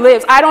Redeemer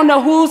lives. I don't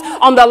know who's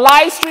on the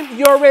live stream.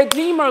 Your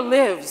Redeemer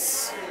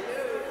lives.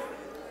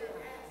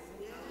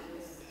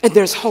 And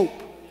there's hope.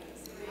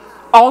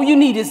 All you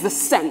need is the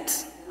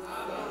scent.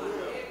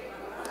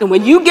 And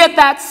when you get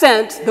that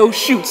scent, those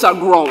shoots are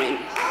growing.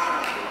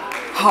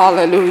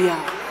 Hallelujah.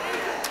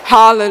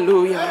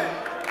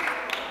 Hallelujah.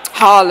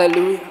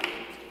 Hallelujah.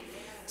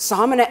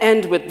 So I'm going to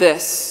end with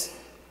this.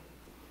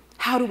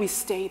 How do we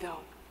stay, though?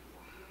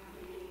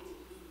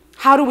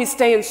 How do we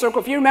stay in circle?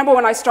 If you remember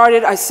when I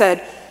started, I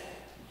said,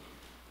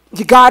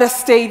 you got to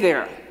stay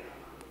there,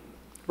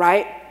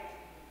 right?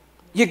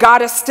 You got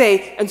to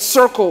stay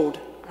encircled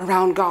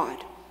around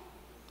God.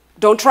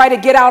 Don't try to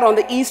get out on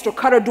the east or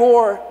cut a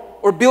door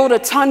or build a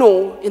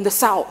tunnel in the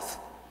south.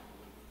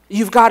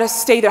 You've got to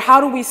stay there.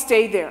 How do we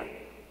stay there?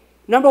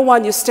 Number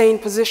one, you stay in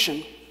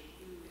position.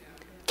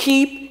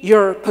 Keep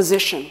your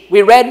position.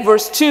 We read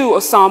verse 2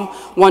 of Psalm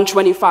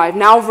 125.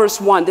 Now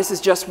verse 1. This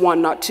is just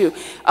 1, not 2.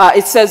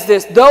 It says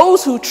this.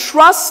 Those who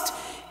trust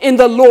in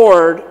the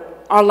Lord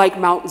are like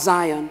Mount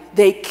Zion.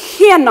 They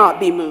cannot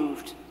be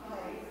moved.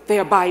 They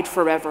abide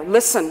forever.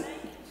 Listen.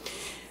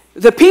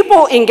 The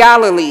people in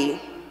Galilee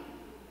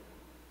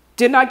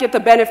did not get the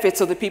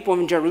benefits of the people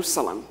in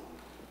Jerusalem.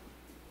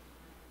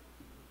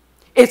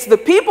 It's the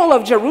people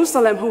of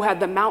Jerusalem who had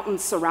the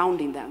mountains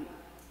surrounding them.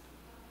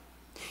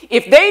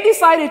 If they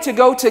decided to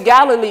go to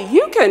Galilee,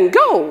 you can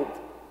go,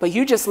 but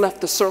you just left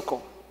the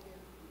circle.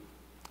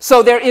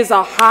 So there is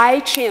a high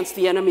chance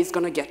the enemy is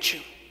going to get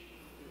you.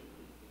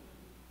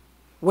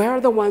 Where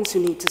are the ones who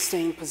need to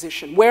stay in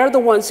position? Where are the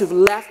ones who've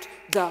left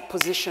the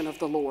position of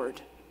the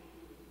Lord?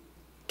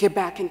 Get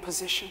back in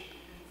position.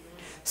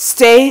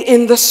 Stay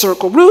in the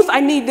circle. Ruth, I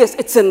need this.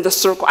 It's in the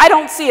circle. I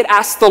don't see it.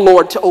 Ask the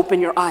Lord to open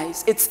your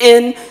eyes. It's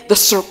in the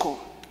circle.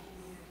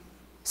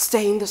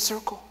 Stay in the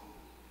circle.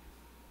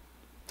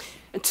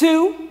 And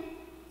 2,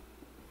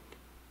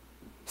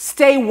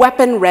 stay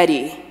weapon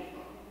ready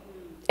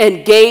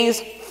and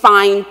gaze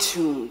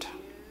fine-tuned.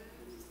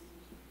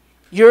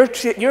 Your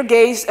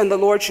gaze and the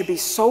Lord should be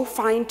so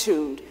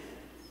fine-tuned,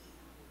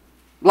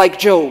 like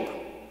Job,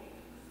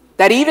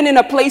 that even in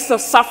a place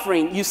of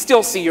suffering, you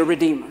still see your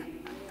Redeemer.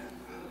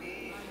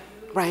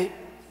 Right?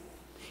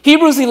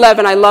 Hebrews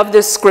 11, I love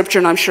this scripture,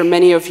 and I'm sure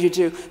many of you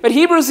do. But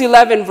Hebrews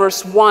 11,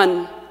 verse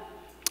 1,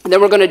 and then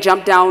we're going to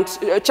jump down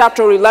to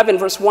chapter 11,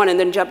 verse 1, and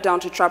then jump down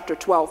to chapter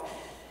 12.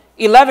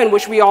 11,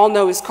 which we all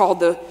know is called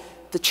the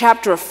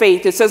chapter of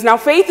faith. It says, now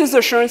faith is the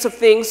assurance of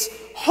things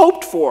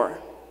hoped for.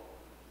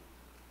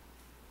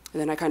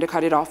 And then I kind of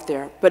cut it off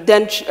there. But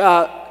then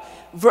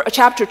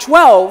chapter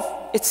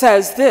 12, it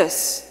says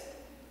this.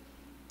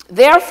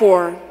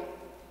 Therefore,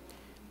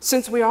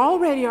 since we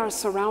already are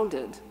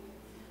surrounded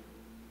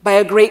by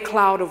a great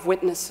cloud of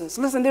witnesses.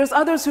 Listen, there's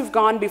others who've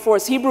gone before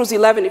us. Hebrews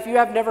 11, if you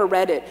have never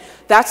read it,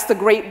 that's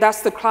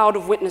the cloud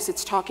of witness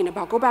it's talking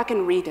about. Go back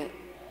and read it.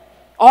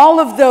 All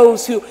of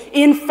those who,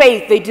 in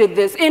faith, they did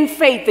this, in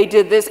faith, they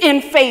did this,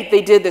 in faith,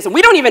 they did this. And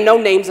we don't even know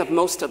names of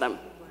most of them,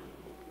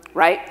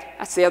 right?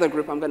 That's the other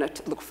group I'm going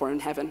to look for in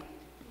heaven.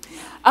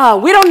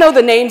 We don't know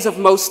the names of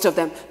most of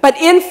them, but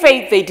in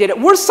faith they did it.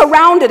 We're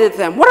surrounded with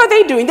them. What are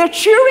they doing? They're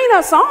cheering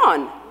us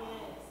on.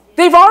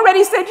 They've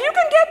already said, you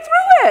can get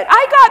through it.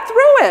 I got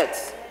through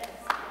it,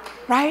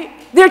 right?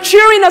 They're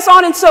cheering us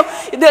on. And so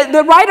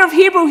the writer of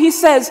Hebrew, he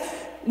says,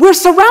 we're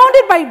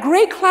surrounded by a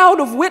great cloud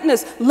of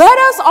witness. Let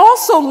us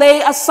also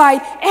lay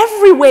aside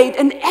every weight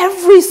and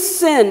every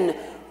sin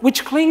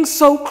which clings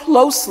so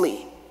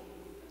closely.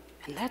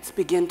 And let's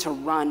begin to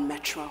run,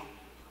 Metro.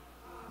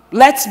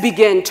 Let's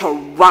begin to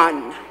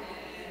run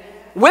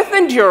with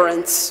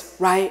endurance,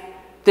 right?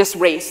 This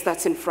race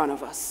that's in front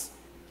of us.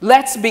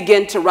 Let's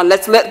begin to run.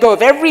 Let's let go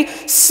of every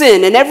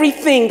sin and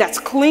everything that's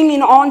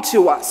clinging on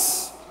to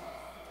us.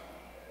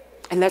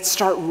 And let's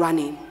start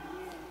running,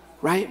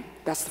 right?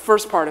 That's the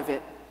first part of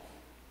it.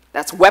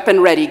 That's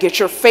weapon ready. Get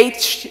your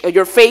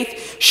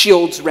faith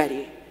shields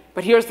ready.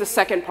 But here's the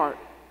second part.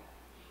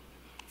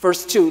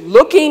 Verse 2,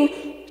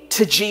 looking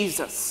to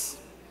Jesus,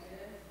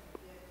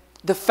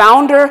 the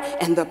founder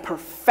and the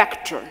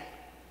perfecter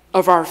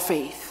of our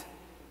faith,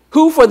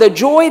 who for the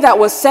joy that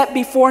was set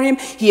before him,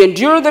 he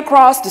endured the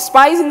cross,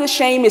 despising the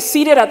shame, is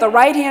seated at the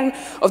right hand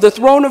of the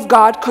throne of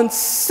God.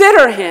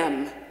 Consider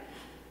him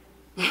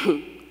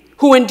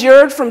who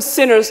endured from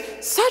sinners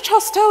such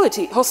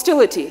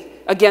hostility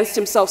against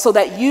himself, so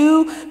that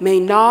you may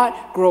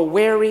not grow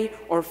weary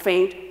or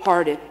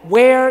faint-hearted.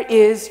 Where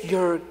is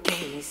your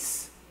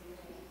gaze?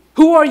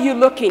 Who are you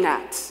looking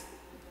at?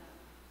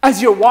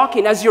 As you're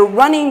walking, as you're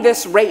running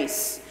this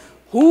race,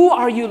 who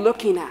are you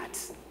looking at?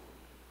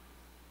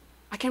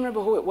 I can't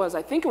remember who it was.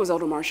 I think it was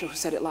Elder Marshall who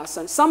said it last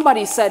Sunday.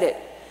 Somebody said it.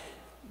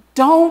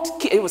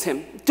 It was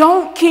him.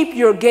 Don't keep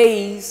your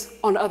gaze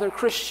on other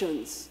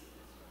Christians.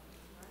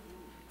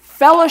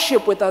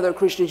 Fellowship with other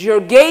Christians.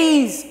 Your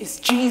gaze is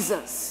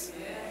Jesus.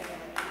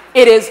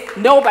 It is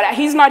nobody.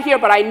 He's not here,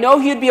 but I know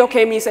he'd be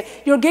okay with me saying,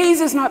 your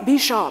gaze is not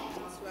Bishop.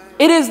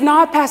 It is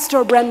not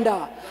Pastor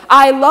Brenda.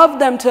 I love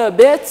them to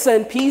bits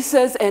and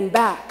pieces and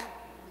back.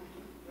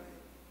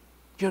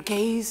 Your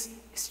gaze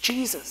is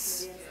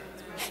Jesus.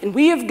 And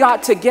we have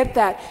got to get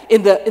that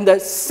in the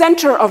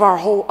center of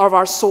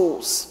our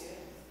souls.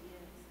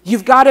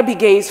 You've got to be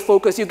gaze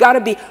focused. You've got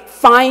to be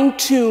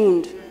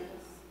fine-tuned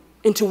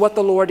into what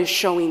the Lord is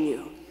showing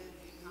you,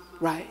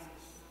 right?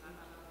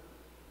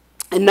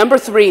 And number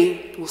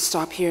 3, we'll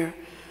stop here.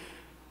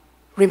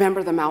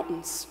 Remember the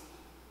mountains.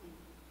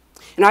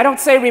 And I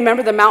don't say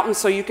remember the mountains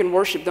so you can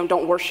worship them.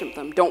 Don't worship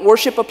them. Don't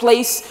worship a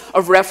place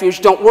of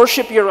refuge. Don't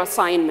worship your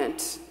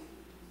assignment.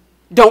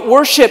 Don't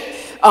worship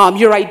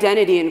your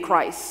identity in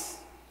Christ.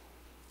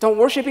 Don't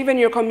worship even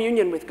your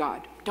communion with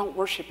God. Don't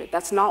worship it.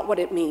 That's not what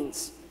it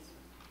means.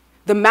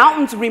 The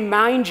mountains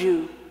remind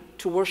you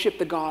to worship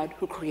the God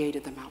who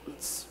created the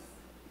mountains.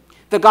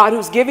 The God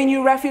who's giving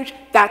you refuge,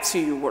 that's who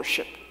you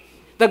worship.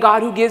 The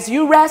God who gives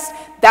you rest,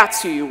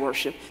 that's who you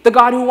worship. The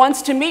God who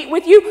wants to meet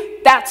with you,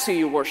 that's who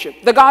you worship.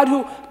 The God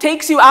who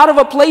takes you out of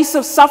a place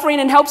of suffering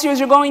and helps you as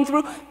you're going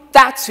through,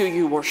 that's who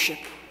you worship.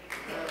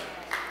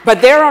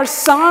 But there are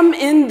some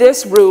in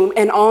this room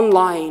and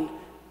online,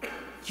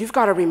 you've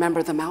got to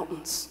remember the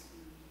mountains.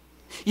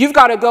 You've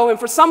got to go, and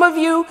for some of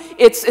you,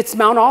 it's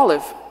Mount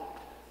Olive,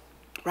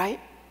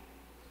 right?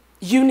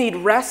 You need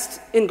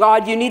rest in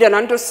God. You need an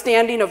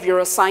understanding of your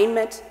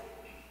assignment.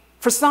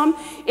 For some,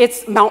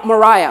 it's Mount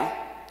Moriah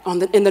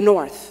in the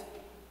north,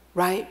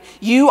 right?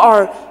 You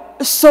are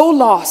so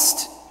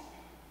lost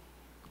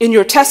in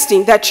your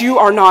testing that you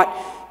are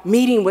not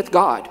meeting with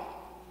God.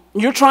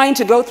 You're trying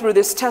to go through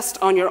this test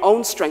on your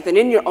own strength and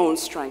in your own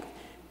strength.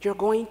 You're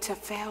going to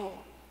fail.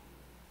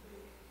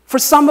 For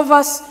some of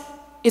us,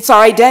 it's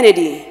our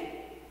identity.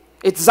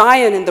 It's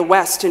Zion in the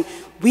West, and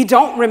we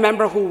don't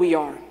remember who we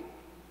are.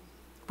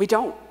 We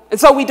don't. And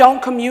so we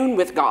don't commune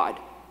with God.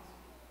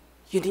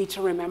 You need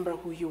to remember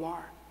who you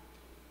are.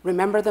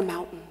 Remember the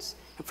mountains.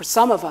 And for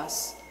some of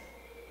us,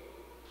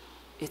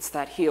 it's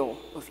that hill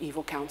of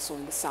evil counsel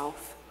in the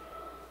south,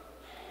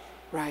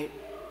 right?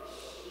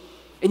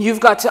 And you've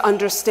got to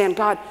understand,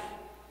 God,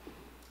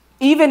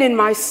 even in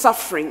my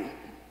suffering,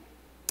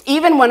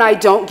 even when I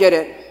don't get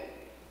it,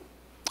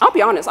 I'll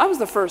be honest, I was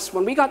the first.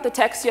 When we got the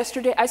text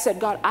yesterday, I said,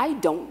 God, I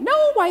don't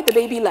know why the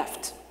baby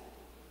left.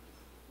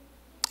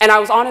 And I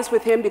was honest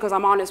with him because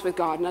I'm honest with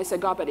God. And I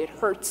said, God, but it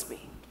hurts me.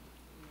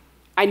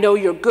 I know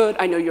you're good.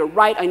 I know you're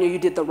right. I know you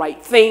did the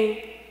right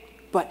thing,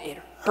 but it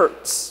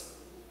hurts.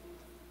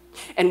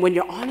 And when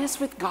you're honest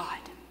with God,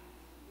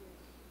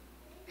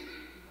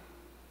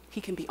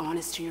 he can be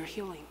honest in your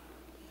healing.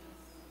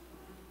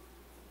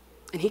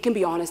 And he can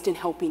be honest in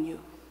helping you.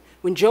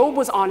 When Job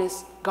was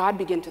honest, God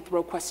began to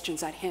throw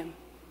questions at him.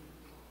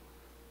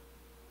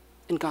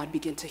 And God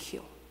began to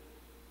heal.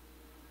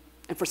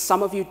 And for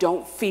some of you,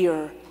 don't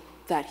fear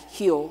that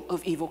hill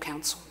of evil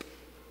counsel.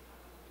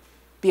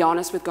 Be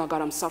honest with God.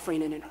 God, I'm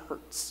suffering and it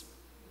hurts.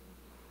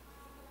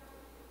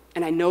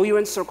 And I know you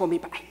encircle me,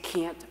 but I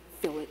can't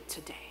feel it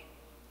today.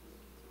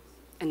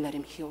 And let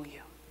him heal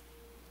you.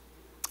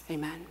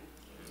 Amen.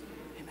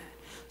 Amen.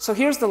 So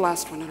here's the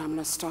last one, and I'm going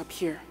to stop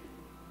here.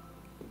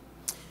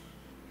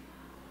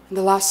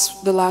 The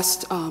last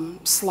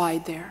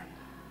slide there.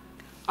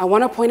 I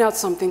want to point out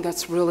something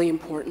that's really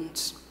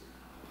important,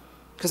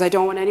 because I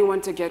don't want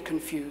anyone to get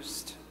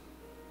confused.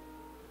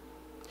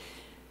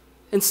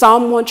 In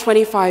Psalm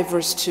 125,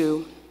 verse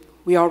 2,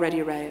 we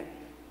already read it.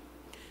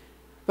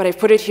 But I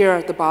put it here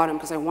at the bottom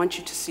because I want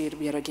you to see it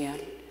yet again.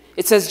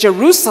 It says,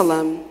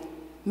 Jerusalem,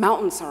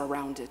 mountains are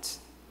around it.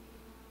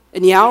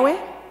 And Yahweh,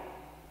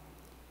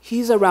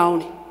 he's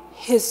around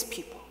his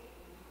people.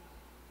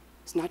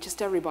 It's not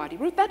just everybody.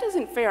 Ruth, that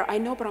isn't fair. I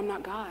know, but I'm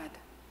not God.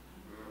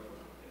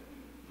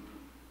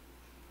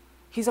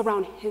 He's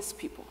around his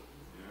people.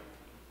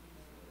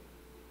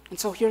 And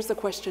so here's the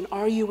question.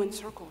 Are you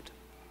encircled?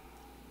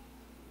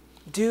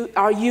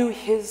 Are you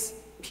his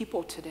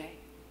people today?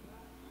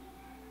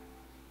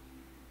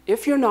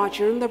 If you're not,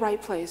 you're in the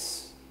right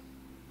place.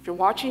 If you're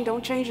watching,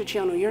 don't change the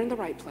channel. You're in the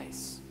right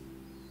place.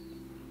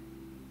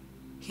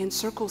 He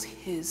encircles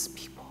his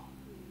people.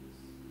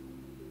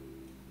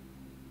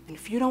 And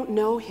if you don't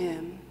know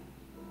him,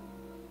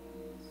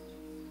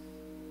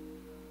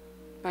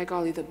 by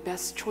golly, the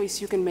best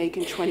choice you can make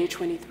in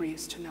 2023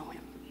 is to know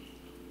him.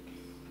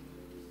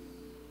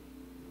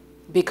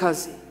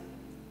 Because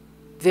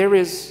there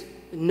is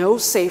no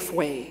safe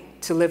way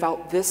to live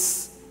out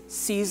this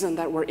season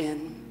that we're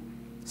in,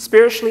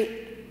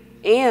 spiritually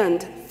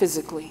and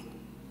physically,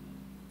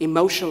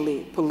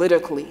 emotionally,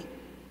 politically,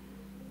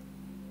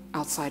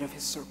 outside of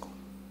his circle.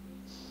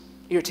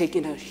 You're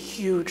taking a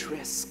huge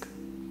risk.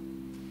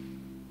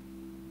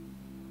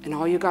 And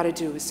all you got to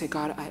do is say,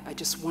 God, I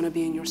just want to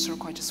be in your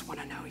circle. I just want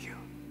to know you.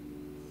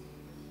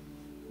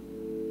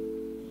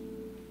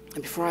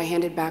 And before I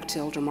hand it back to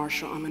Elder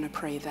Marshall, I'm going to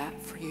pray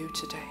that for you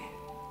today.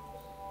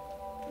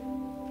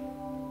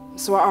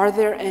 So are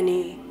there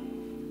any,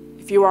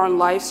 if you are on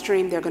live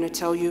stream, they're going to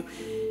tell you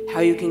how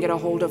you can get a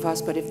hold of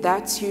us. But if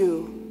that's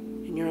you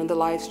and you're on the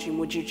live stream,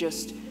 would you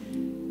just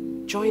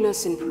join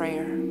us in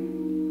prayer?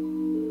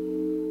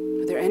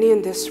 Are there any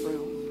in this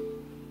room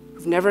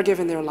who've never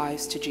given their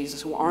lives to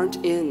Jesus, who aren't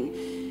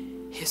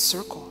in his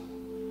circle?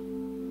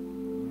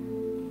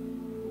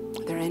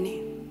 Are there any?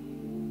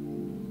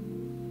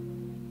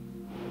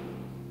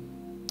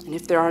 And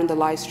if there are in the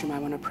live stream, I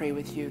want to pray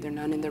with you. There are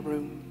none in the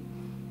room.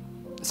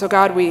 So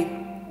God, we're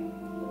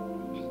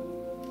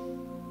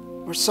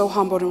so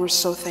humbled and we're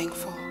so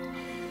thankful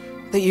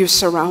that you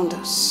surround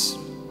us.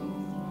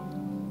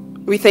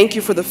 We thank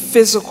you for the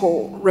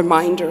physical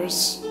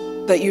reminders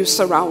that you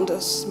surround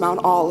us, Mount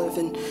Olive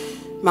and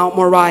Mount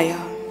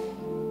Moriah,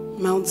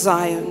 Mount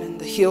Zion and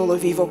the hill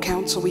of evil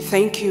counsel. We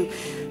thank you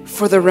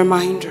for the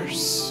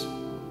reminders.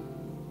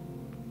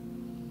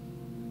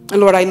 And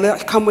Lord,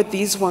 I come with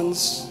these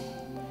ones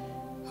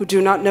who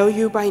do not know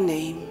you by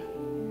name,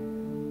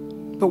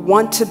 but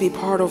want to be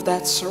part of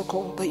that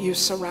circle that you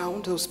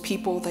surround, those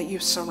people that you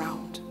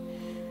surround.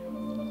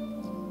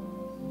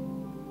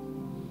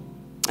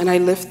 And I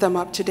lift them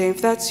up today.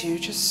 If that's you,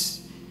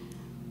 just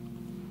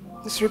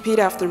repeat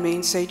after me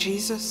and say,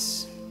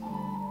 Jesus,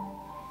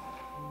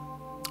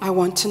 I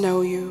want to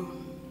know you.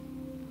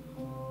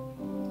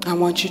 I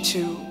want you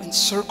to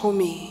encircle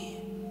me.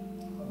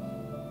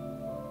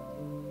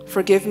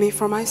 Forgive me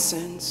for my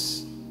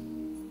sins.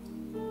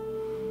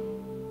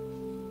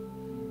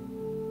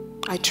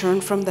 I turn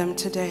from them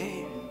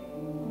today.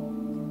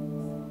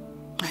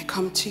 I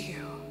come to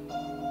you.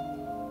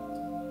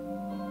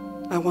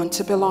 I want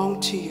to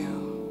belong to you.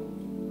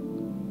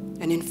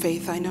 And in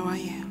faith, I know I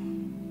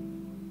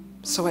am.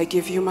 So I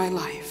give you my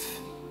life.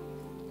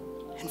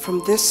 And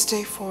from this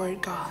day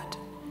forward, God,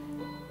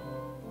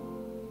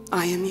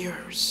 I am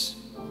yours.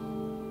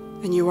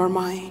 And you are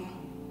mine.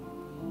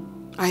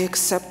 I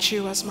accept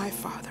you as my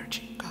Father,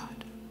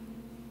 God.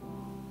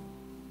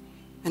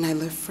 And I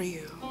live for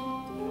you.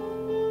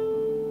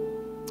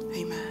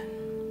 Amen.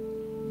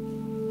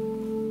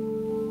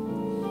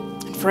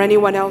 And for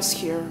anyone else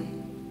here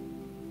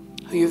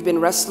who you've been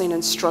wrestling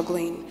and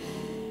struggling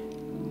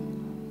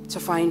to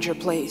find your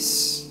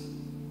place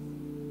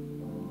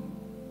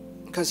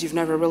because you've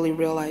never really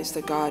realized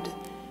that God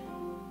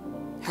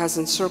has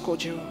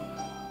encircled you,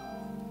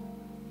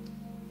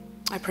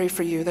 I pray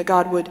for you that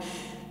God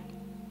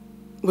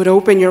would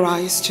open your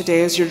eyes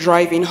today as you're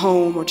driving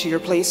home or to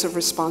your place of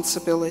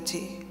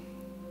responsibility,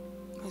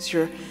 as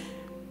you're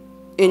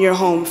in your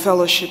home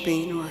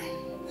fellowshipping, or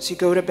as you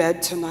go to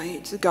bed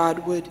tonight, that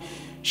God would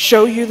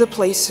show you the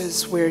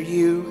places where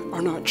you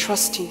are not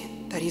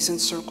trusting that he's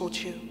encircled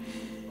you.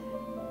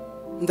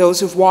 And those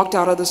who've walked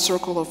out of the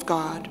circle of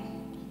God,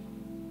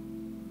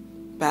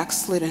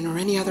 backslidden or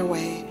any other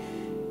way,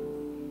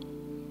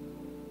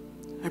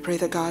 I pray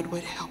that God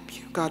would help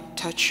you. God,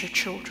 touch your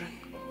children.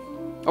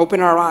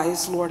 Open our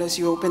eyes, Lord, as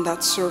you open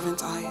that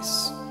servant's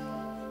eyes.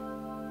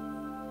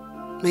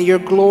 May your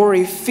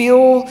glory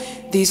fill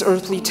these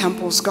earthly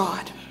temples,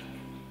 God.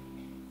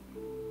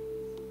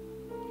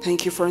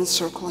 Thank you for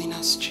encircling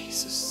us,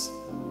 Jesus.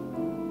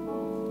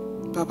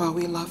 Baba,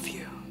 we love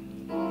you.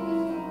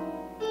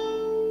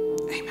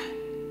 Amen.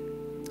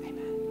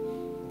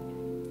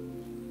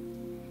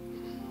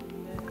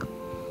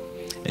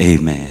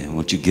 Amen.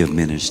 Won't you give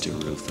Minister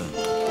Ruth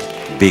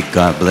a big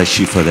God bless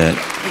you for that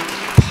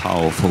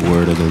powerful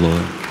word of the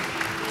Lord.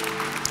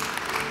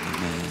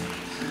 Amen.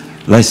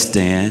 Let's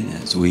stand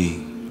as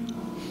we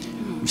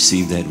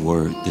receive that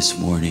word this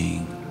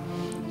morning.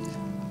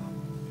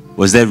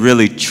 Was that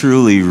really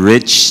truly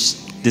rich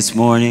this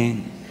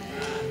morning?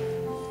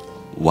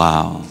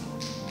 Wow.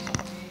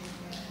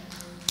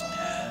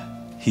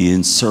 He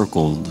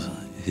encircled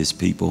his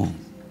people.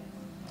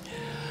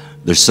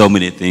 There's so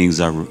many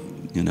things I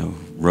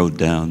wrote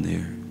down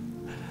there.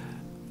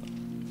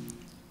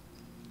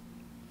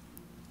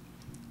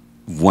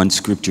 One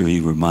scripture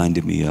he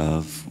reminded me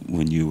of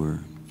when you were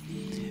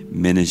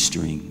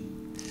ministering,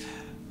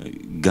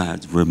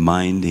 God's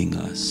reminding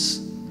us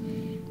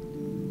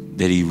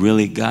that he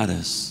really got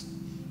us.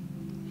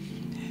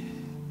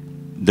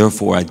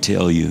 Therefore, I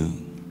tell you,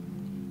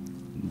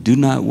 do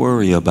not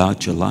worry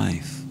about your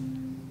life.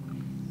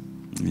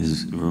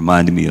 It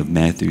reminded me of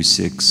Matthew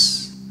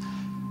 6,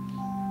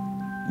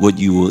 what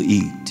you will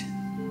eat,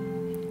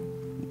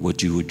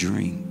 what you will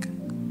drink,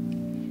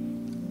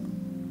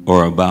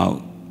 or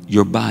about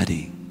your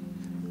body,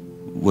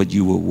 what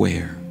you will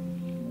wear.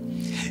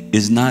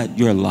 Is not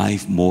your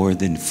life more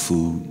than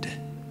food,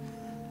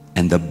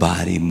 and the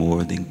body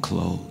more than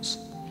clothes?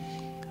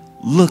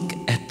 Look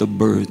at the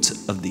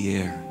birds of the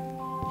air.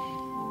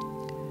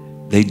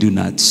 They do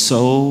not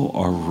sow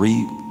or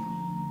reap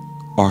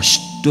or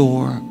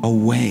store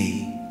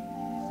away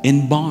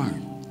in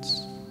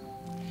barns,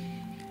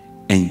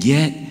 and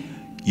yet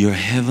your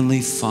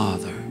heavenly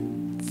Father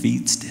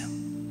feeds them.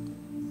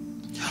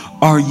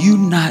 Are you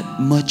not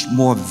much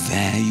more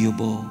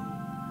valuable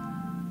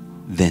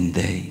than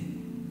they?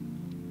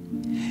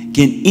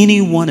 Can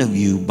any one of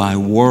you, by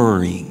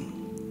worrying,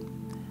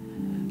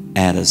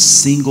 add a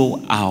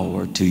single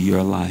hour to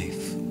your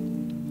life?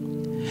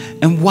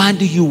 And why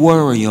do you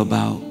worry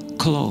about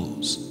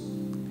clothes?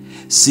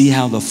 See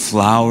how the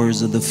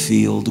flowers of the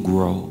field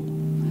grow.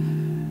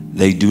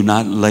 They do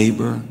not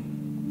labor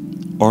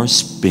or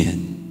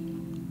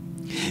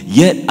spin.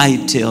 Yet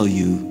I tell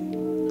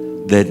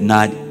you that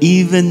not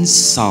even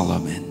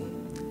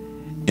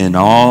Solomon in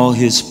all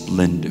his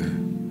splendor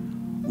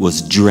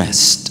was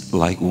dressed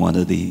like one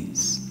of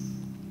these.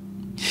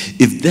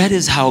 If that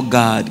is how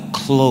God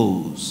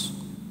clothes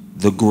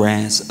the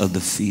grass of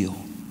the field,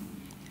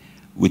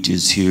 which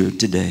is here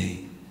today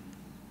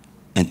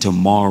and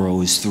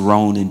tomorrow is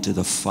thrown into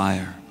the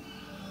fire,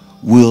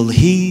 will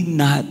he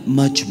not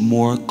much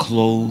more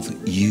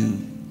clothe you,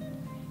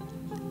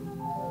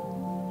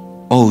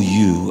 O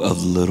you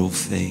of little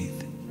faith?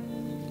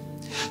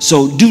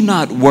 So do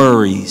not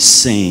worry,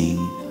 saying,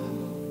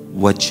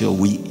 what shall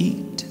we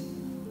eat?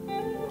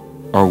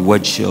 Or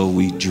what shall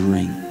we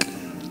drink?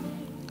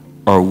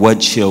 Or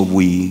what shall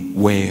we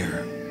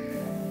wear?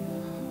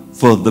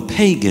 For the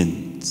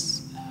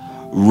pagans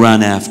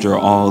run after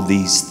all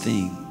these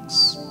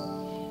things,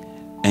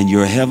 and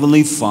your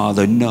heavenly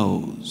Father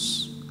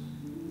knows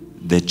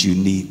that you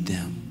need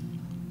them.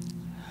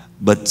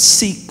 But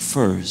seek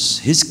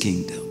first his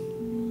kingdom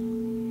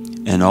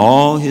and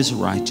all his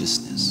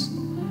righteousness,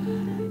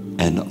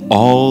 and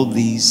all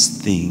these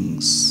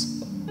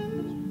things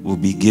will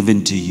be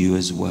given to you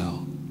as well.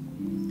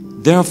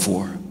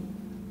 Therefore,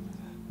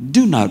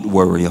 do not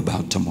worry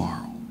about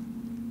tomorrow,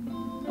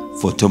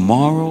 for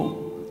tomorrow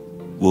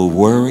will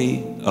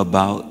worry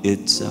about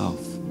itself.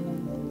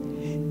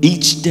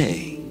 Each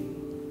day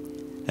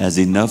has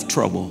enough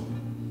trouble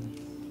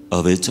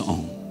of its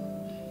own.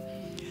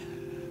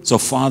 So,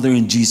 Father,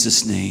 in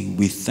Jesus' name,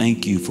 we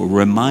thank you for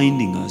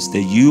reminding us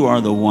that you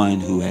are the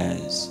one who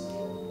has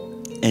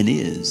and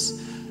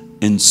is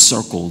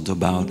encircled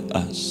about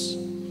us.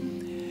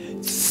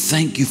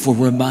 Thank you for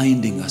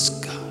reminding us,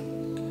 God,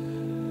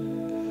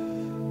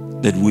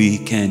 that we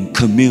can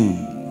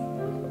commune,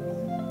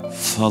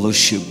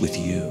 fellowship with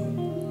you.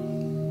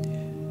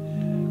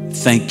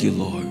 Thank you,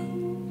 Lord,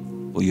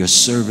 for your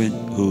servant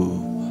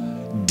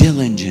who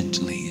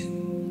diligently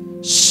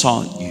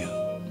sought you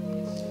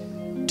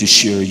to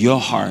share your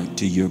heart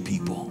to your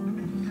people.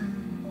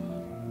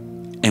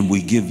 And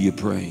we give you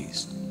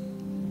praise.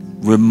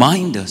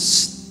 Remind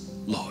us,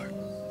 Lord,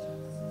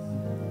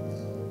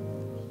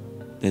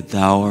 that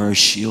thou art a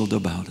shield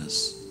about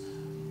us,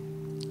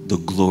 the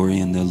glory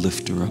and the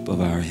lifter up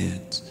of our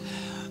heads.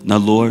 Now,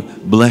 Lord,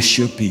 bless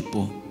your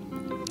people.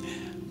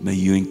 May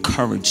you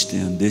encourage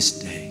them this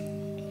day.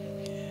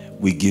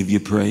 We give you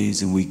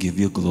praise and we give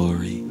you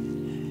glory.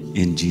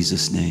 In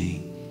Jesus'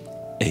 name,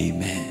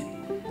 amen.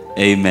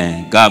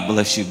 Amen. God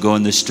bless you. Go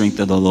in the strength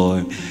of the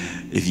Lord.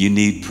 If you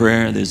need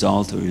prayer, this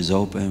altar is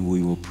open.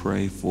 We will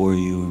pray for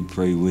you and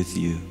pray with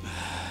you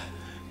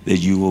that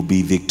you will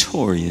be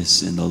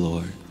victorious in the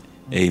Lord.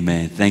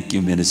 Amen. Thank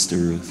you, Minister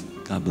Ruth.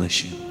 God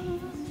bless you.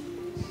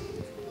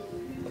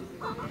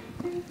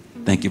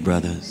 Thank you,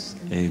 brothers.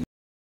 Amen.